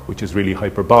top, which is really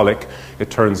hyperbolic. It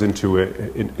turns into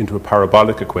a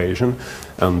parabolic equation,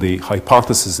 and the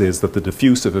hypothesis is that the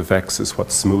diffusive effects is what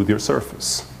smooth your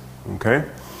surface. Okay?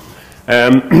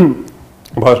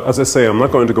 But as I say, I'm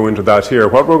not going to go into that here.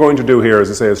 What we're going to do here, as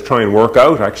I say, is try and work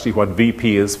out actually what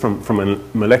VP is from a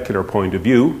molecular point of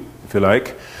view, if you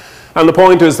like. And the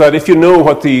point is that if you know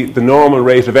what the normal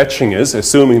rate of etching is,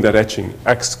 assuming that etching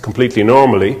acts completely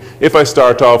normally, if I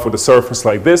start off with a surface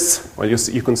like this, well,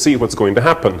 you can see what's going to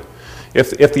happen.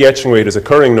 If the etching rate is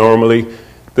occurring normally,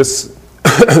 this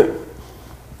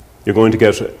you're going to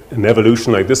get an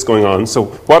evolution like this going on. So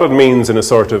what it means in a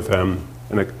sort of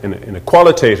in a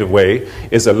qualitative way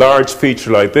is a large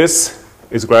feature like this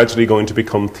is gradually going to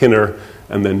become thinner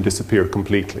and then disappear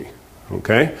completely.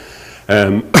 Okay,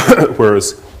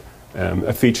 whereas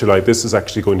a feature like this is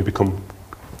actually going to become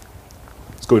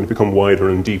wider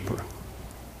and deeper.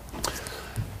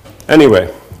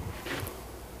 Anyway,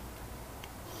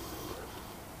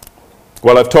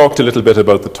 well, I've talked a little bit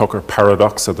about the Tucker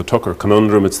paradox or the Tucker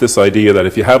conundrum. It's this idea that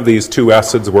if you have these two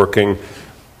acids working,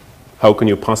 how can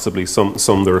you possibly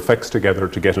sum their effects together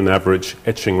to get an average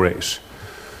etching rate?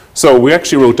 So we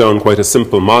actually wrote down quite a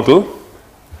simple model,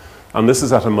 and this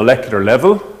is at a molecular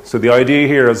level. So the idea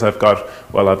here is I've got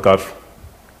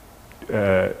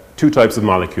two types of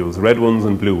molecules, red ones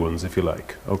and blue ones, if you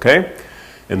like. Okay?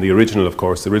 In the original, of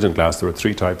course, the original class, there were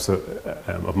three types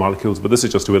of molecules, but this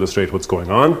is just to illustrate what's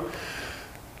going on.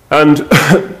 And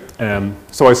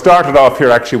so I started off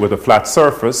here actually with a flat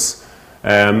surface.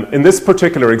 In this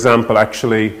particular example,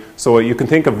 actually, so you can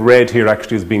think of red here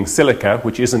actually as being silica,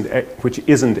 which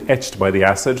isn't etched by the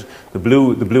acid. The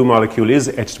blue molecule is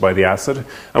etched by the acid,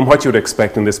 and what you'd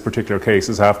expect in this particular case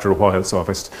is after a while. So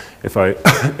if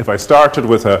I started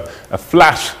with a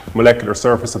flat molecular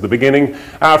surface at the beginning,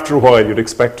 after a while you'd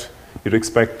expect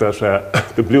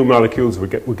that the blue molecules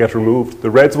would get removed.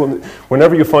 The reds one,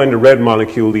 whenever you find a red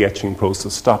molecule, the etching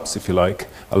process stops, if you like,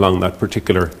 along that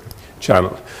particular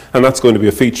channel. And that's going to be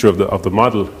a feature of the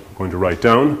model I'm going to write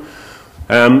down.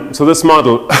 So this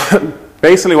model,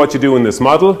 basically what you do in this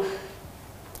model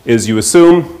is you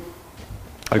assume,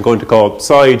 I'm going to call it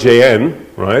psi Jn,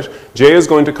 right? J is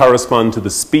going to correspond to the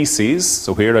species.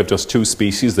 So here I've just two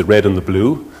species, the red and the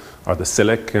blue, or the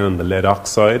silica and the lead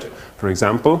oxide, for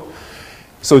example.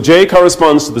 So J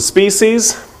corresponds to the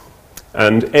species,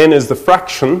 and N is the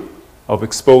fraction of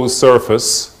exposed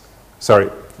surface, psi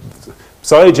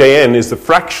Jn is the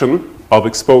fraction of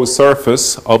exposed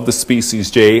surface of the species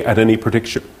J at any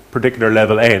particular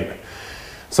level N.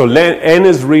 So N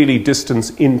is really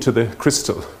distance into the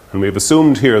crystal. And we've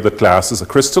assumed here that glass is a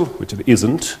crystal, which it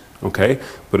isn't, okay?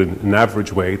 But in an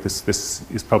average way, this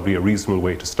is probably a reasonable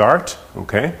way to start,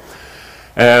 okay?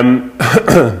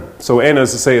 So N,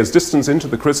 as I say, is distance into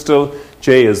the crystal.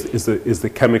 J is the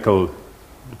chemical,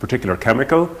 particular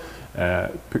chemical,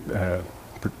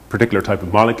 particular type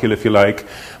of molecule, if you like.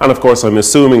 And of course, I'm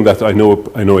assuming that I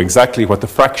know exactly what the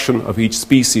fraction of each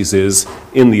species is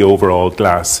in the overall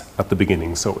glass at the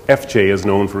beginning. So Fj is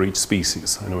known for each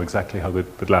species. I know exactly how the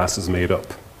glass is made up.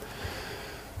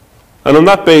 And on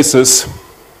that basis,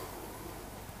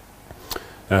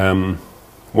 one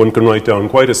can write down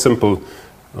quite a simple,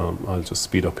 I'll just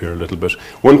speed up here a little bit.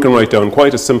 One can write down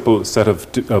quite a simple set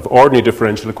of ordinary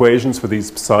differential equations for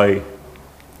these psi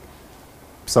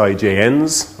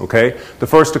Jn's, okay? The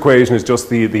first equation is just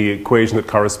the equation that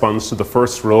corresponds to the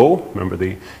first row. Remember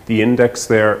the index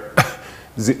there,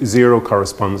 0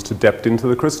 corresponds to depth into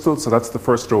the crystal, so that's the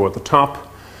first row at the top.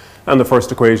 And the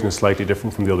first equation is slightly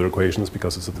different from the other equations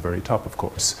because it's at the very top, of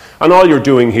course. And all you're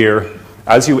doing here,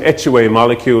 as you etch away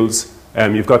molecules,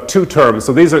 you've got two terms.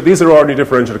 So these are ordinary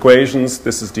differential equations.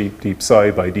 This is deep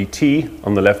psi by dt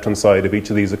on the left-hand side of each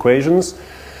of these equations.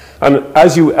 And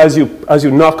as you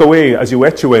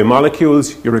etch away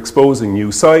molecules, you're exposing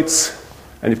new sites,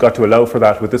 and you've got to allow for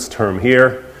that with this term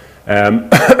here.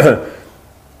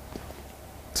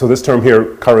 So this term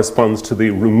here corresponds to the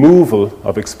removal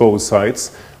of exposed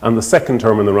sites, and the second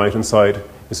term on the right-hand side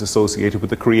is associated with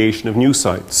the creation of new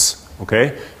sites.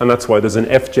 Okay? And that's why there's an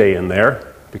Fj in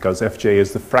there, because Fj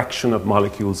is the fraction of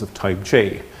molecules of type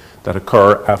J that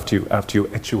occur after you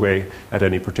etch away at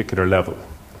any particular level.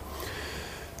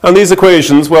 And these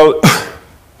equations, well,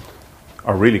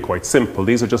 are really quite simple.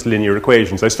 These are just linear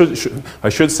equations. I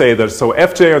should say that, so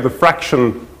Fj are the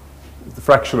fraction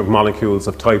of molecules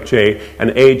of type J,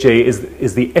 and Aj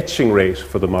is the etching rate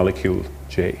for the molecule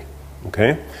J.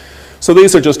 Okay? So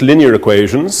these are just linear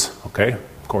equations. Okay?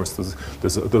 Of course,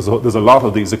 there's a lot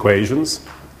of these equations.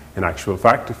 In actual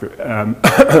fact, if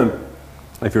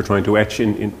you're trying to etch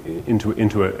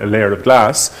into a layer of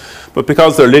glass, but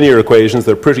because they're linear equations,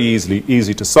 they're pretty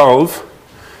easy to solve.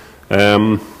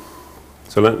 So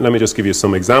let me just give you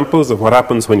some examples of what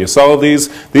happens when you solve these.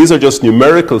 These are just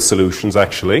numerical solutions,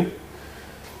 actually.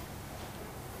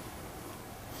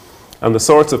 And the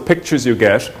sorts of pictures you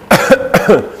get,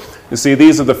 you see,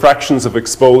 these are the fractions of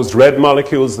exposed red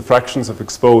molecules, the fractions of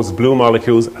exposed blue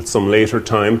molecules at some later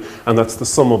time, and that's the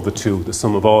sum of the two, the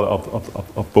sum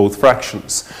of both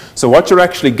fractions. So what you're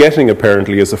actually getting,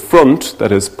 apparently, is a front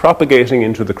that is propagating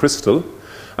into the crystal,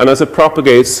 and as it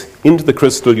propagates into the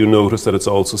crystal, you notice that it's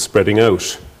also spreading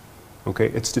out. Okay,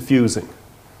 it's diffusing.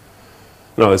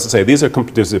 Now, as I say, these are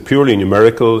purely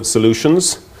numerical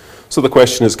solutions. So the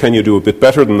question is, can you do a bit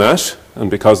better than that?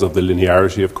 And because of the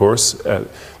linearity, of course,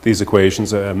 these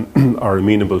equations are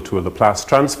amenable to a Laplace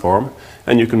transform,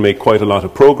 and you can make quite a lot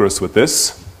of progress with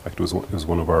this. In fact, it was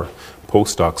one of our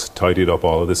postdocs tidied up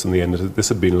all of this in the end. This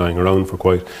had been lying around for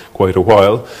quite a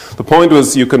while. The point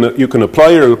was, you can apply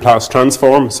your Laplace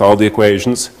transform, solve the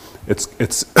equations.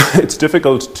 It's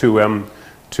difficult to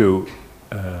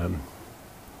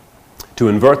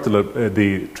invert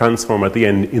the transform at the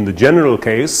end in the general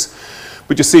case.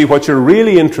 But you see, what you're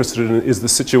really interested in is the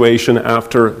situation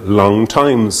after long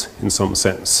times, in some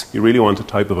sense. You really want a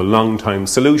type of a long time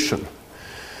solution.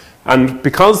 And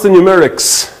because the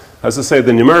numerics, as I say,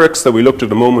 the numerics that we looked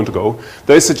at a moment ago,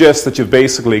 they suggest that you've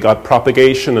basically got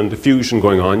propagation and diffusion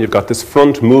going on. You've got this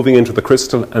front moving into the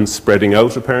crystal and spreading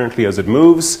out, apparently, as it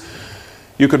moves.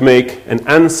 You could make an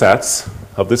ansatz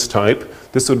of this type.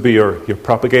 This would be your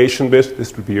propagation bit,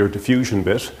 this would be your diffusion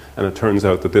bit, and it turns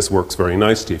out that this works very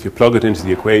nicely. If you plug it into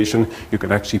the equation, you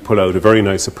can actually pull out a very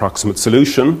nice approximate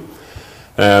solution.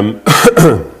 And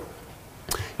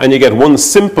you get one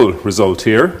simple result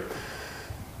here.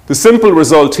 The simple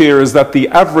result here is that the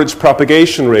average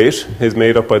propagation rate is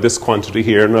made up by this quantity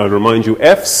here. And I'll remind you,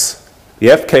 F's, the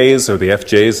FKs or the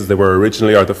FJs as they were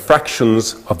originally, are the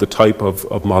fractions of the type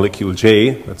of molecule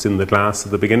J that's in the glass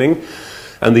at the beginning.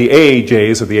 And the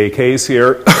AJs, or the AKs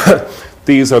here,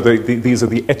 these are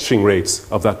the etching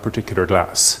rates of that particular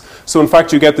glass. So in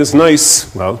fact, you get this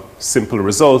nice, well, simple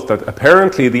result that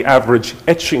apparently the average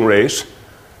etching rate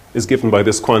is given by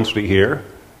this quantity here.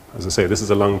 As I say, this is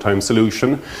a long time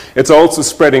solution. It's also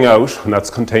spreading out, and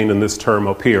that's contained in this term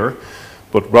up here.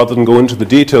 But rather than go into the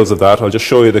details of that, I'll just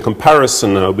show you the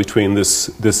comparison now between this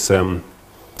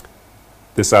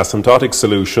asymptotic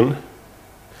solution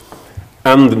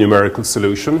and the numerical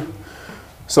solution.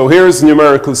 So here's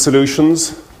numerical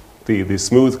solutions. The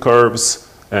smooth curves,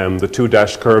 the two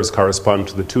dashed curves correspond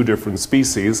to the two different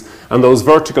species, and those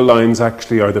vertical lines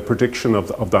actually are the prediction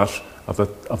of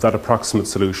that approximate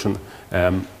solution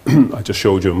I just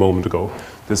showed you a moment ago.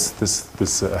 This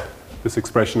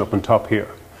expression up on top here.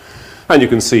 And you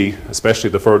can see, especially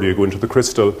the further you go into the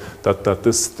crystal, that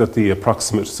the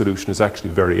approximate solution is actually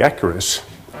very accurate.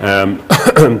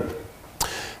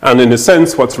 And in a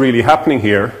sense, what's really happening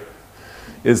here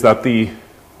is that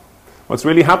what's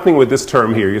really happening with this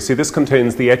term here, you see this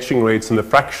contains the etching rates and the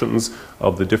fractions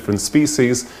of the different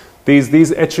species.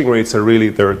 These etching rates are really,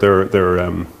 they're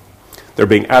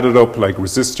being added up like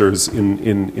resistors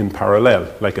in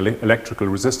parallel, like electrical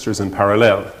resistors in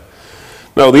parallel.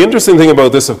 Now, the interesting thing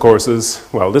about this, of course, is,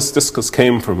 well, this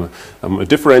came from a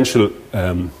differential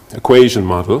equation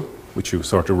model, which you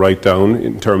sort of write down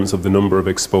in terms of the number of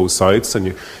exposed sites, and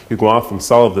you go off and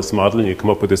solve this model and you come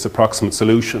up with this approximate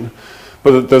solution.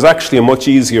 But there's actually a much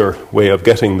easier way of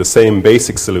getting the same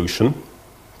basic solution.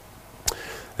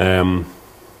 Well,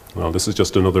 this is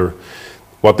just another,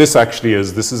 what this actually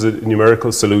is, this is a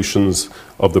numerical solutions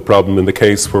of the problem in the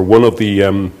case where one of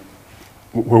the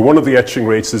etching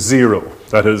rates is 0.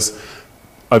 That is,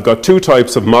 I've got two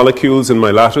types of molecules in my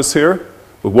lattice here,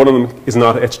 but one of them is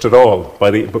not etched at all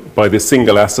by the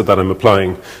single acid that I'm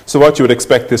applying. So what you would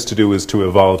expect this to do is to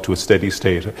evolve to a steady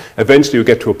state. Eventually you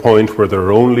get to a point where there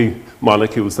are only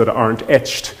molecules that aren't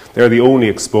etched. They're the only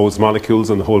exposed molecules,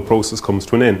 and the whole process comes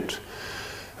to an end.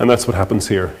 And that's what happens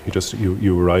here.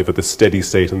 You arrive at this steady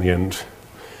state in the end.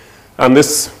 And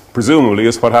this, presumably,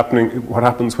 is what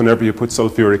happens whenever you put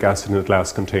sulfuric acid in a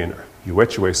glass container. You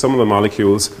etch away some of the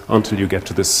molecules until you get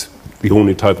to this, the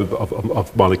only type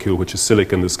of molecule, which is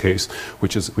silica in this case,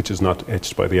 which is not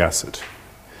etched by the acid.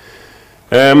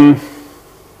 Now,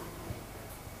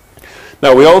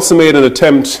 we also made an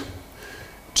attempt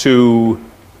to,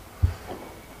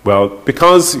 well,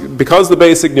 because the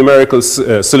basic numerical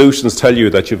solutions tell you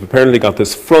that you've apparently got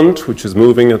this front, which is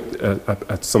moving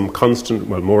at some constant,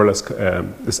 well, more or less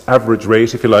this average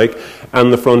rate, if you like,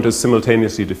 and the front is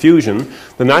simultaneously diffusion,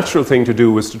 the natural thing to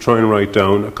do was to try and write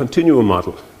down a continuum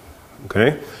model.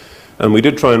 Okay? And we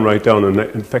did try and write down an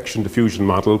infection diffusion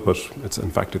model, but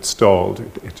in fact it's stalled.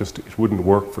 It wouldn't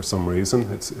work for some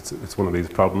reason. It's one of these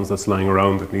problems that's lying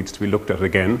around that needs to be looked at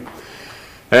again.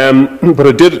 But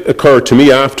it did occur to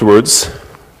me afterwards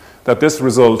that this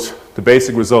result, the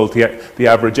basic result, the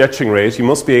average etching rate, you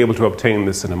must be able to obtain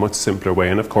this in a much simpler way,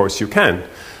 and of course you can.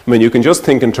 I mean, you can just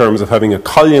think in terms of having a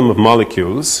column of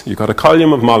molecules. You've got a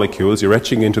column of molecules, you're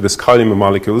etching into this column of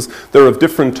molecules. They're of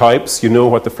different types. You know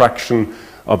what the fraction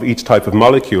of each type of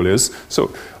molecule is.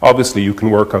 So obviously you can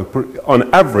work out,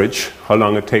 on average, how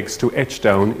long it takes to etch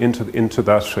down into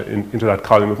that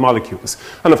column of molecules.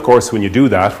 And of course, when you do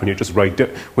that,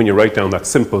 when you write down that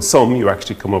simple sum, you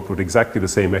actually come up with exactly the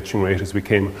same etching rate as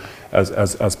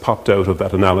popped out of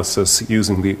that analysis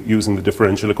using the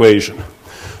differential equation.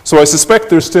 So I suspect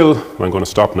there's still, I'm going to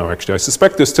stop now actually, I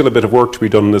suspect there's still a bit of work to be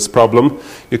done in this problem.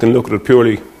 You can look at it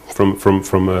purely from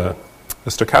a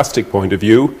stochastic point of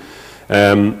view.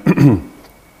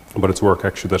 But it's work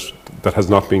actually that has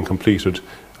not been completed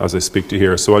as I speak to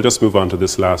here. So I'll just move on to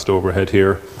this last overhead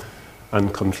here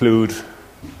and conclude.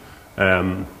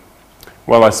 Well,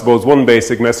 I suppose one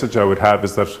basic message I would have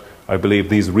is that I believe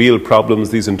these real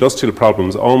problems, these industrial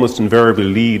problems, almost invariably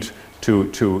lead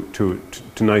to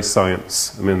nice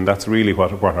science. I mean, that's really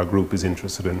what our group is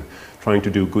interested in, trying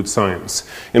to do good science.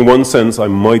 In one sense, I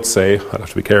might say, I'll have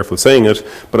to be careful saying it,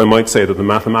 but I might say that the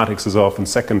mathematics is often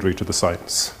secondary to the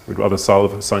science. We'd rather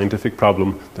solve a scientific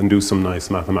problem than do some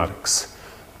nice mathematics.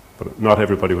 But not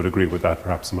everybody would agree with that,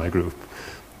 perhaps in my group.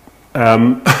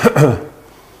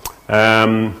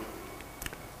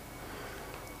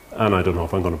 And I don't know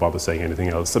if I'm going to bother saying anything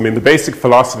else. I mean, the basic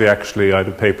philosophy, actually, I had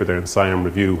a paper there in Science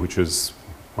Review, which is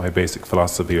my basic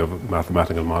philosophy of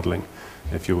mathematical modelling,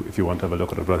 if you want to have a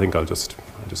look at it. But I think I'll just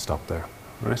stop there.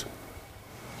 All right?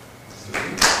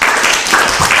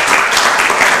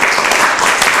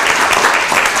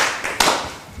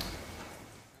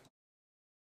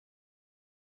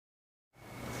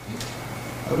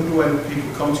 I wonder when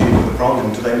people come to you with a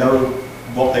problem, do they know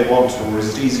what they want, or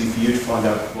is it easy for you to find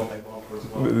out what they want?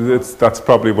 That's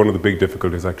probably one of the big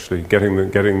difficulties, actually, getting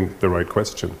the right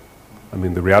question. I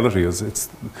mean, the reality is it's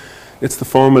the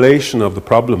formulation of the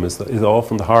problem is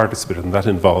often the hardest bit, and that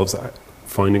involves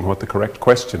finding what the correct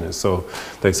question is. So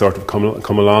they sort of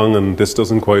come along, and this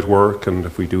doesn't quite work, and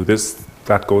if we do this,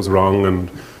 that goes wrong,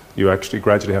 and you actually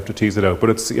gradually have to tease it out. But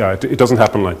it doesn't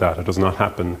happen like that. It does not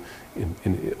happen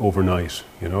in overnight.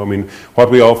 You know, I mean, what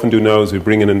we often do now is we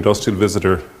bring an industrial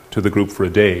visitor to the group for a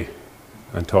day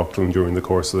and talk to them during the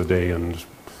course of the day and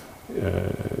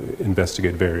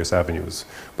investigate various avenues.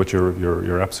 But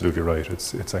you're absolutely right.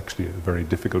 It's actually a very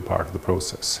difficult part of the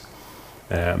process.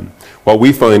 What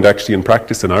we find actually in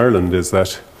practice in Ireland is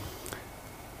that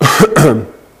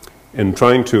in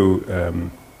trying to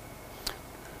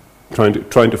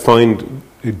find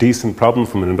a decent problem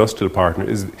from an industrial partner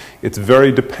it's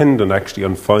very dependent actually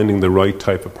on finding the right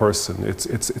type of person. It's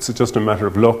just a matter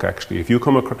of luck actually. If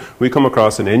we come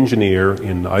across an engineer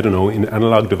in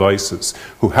analog devices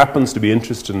who happens to be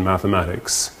interested in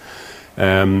mathematics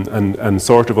and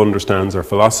sort of understands our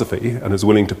philosophy and is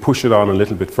willing to push it on a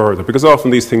little bit further, because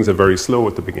often these things are very slow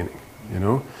at the beginning, you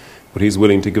know, but he's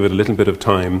willing to give it a little bit of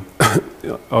time.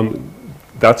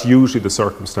 That's usually the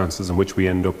circumstances in which we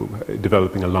end up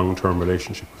developing a long-term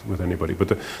relationship with anybody.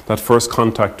 But that first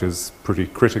contact is pretty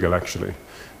critical, actually,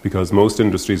 because most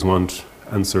industries want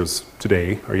answers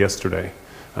today or yesterday,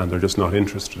 and they're just not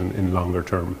interested in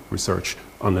longer-term research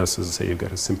unless, as I say, you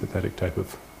get a sympathetic type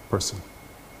of person.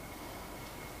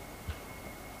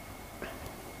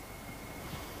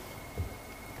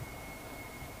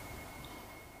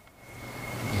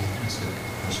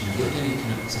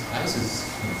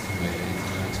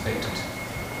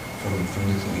 from looking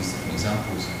at these different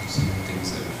examples, have you seen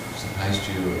things that have surprised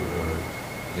you or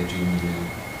led you into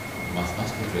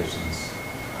mathematical directions?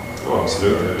 Oh,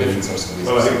 absolutely. Different sorts of ways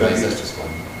Well, of I think surprise, that's just one.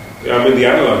 Yeah, I mean, the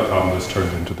analog problem has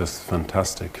turned into this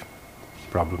fantastic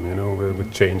problem, you know,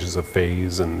 with changes of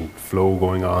phase and flow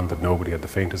going on that nobody had the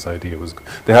faintest idea was.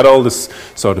 They had all this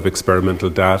sort of experimental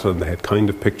data and they had kind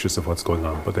of pictures of what's going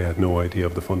on, but they had no idea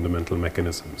of the fundamental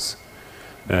mechanisms.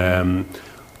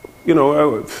 You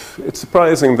know, it's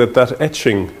surprising that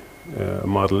etching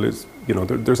model is, you know,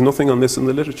 there's nothing on this in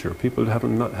the literature. People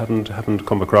haven't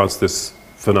come across this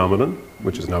phenomenon,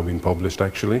 which has now been published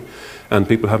actually, and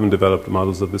people haven't developed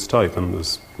models of this type. And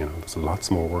there's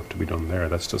lots more work to be done there.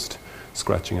 That's just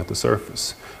scratching at the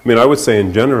surface. I mean, I would say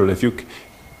in general, if you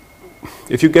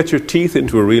get your teeth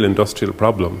into a real industrial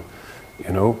problem,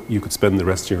 you know, you could spend the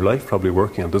rest of your life probably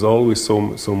working on it. There's always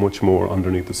so much more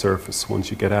underneath the surface once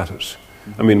you get at it.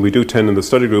 I mean, we do tend in the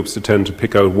study groups to tend to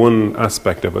pick out one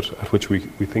aspect of it at which we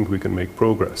think we can make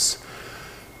progress.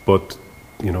 But,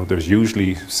 you know, there's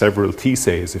usually several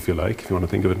theses, if you like, if you want to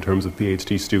think of it in terms of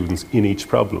PhD students in each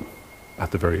problem,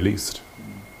 at the very least.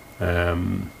 I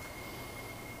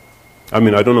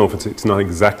mean, I don't know if it's not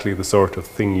exactly the sort of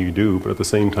thing you do, but at the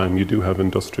same time you do have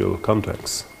industrial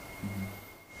contexts.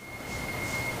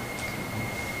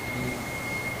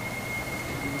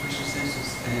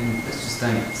 Let's just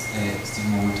thank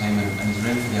Stephen one more time, and he's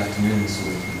around for the afternoon, so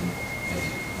we can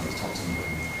talk to him about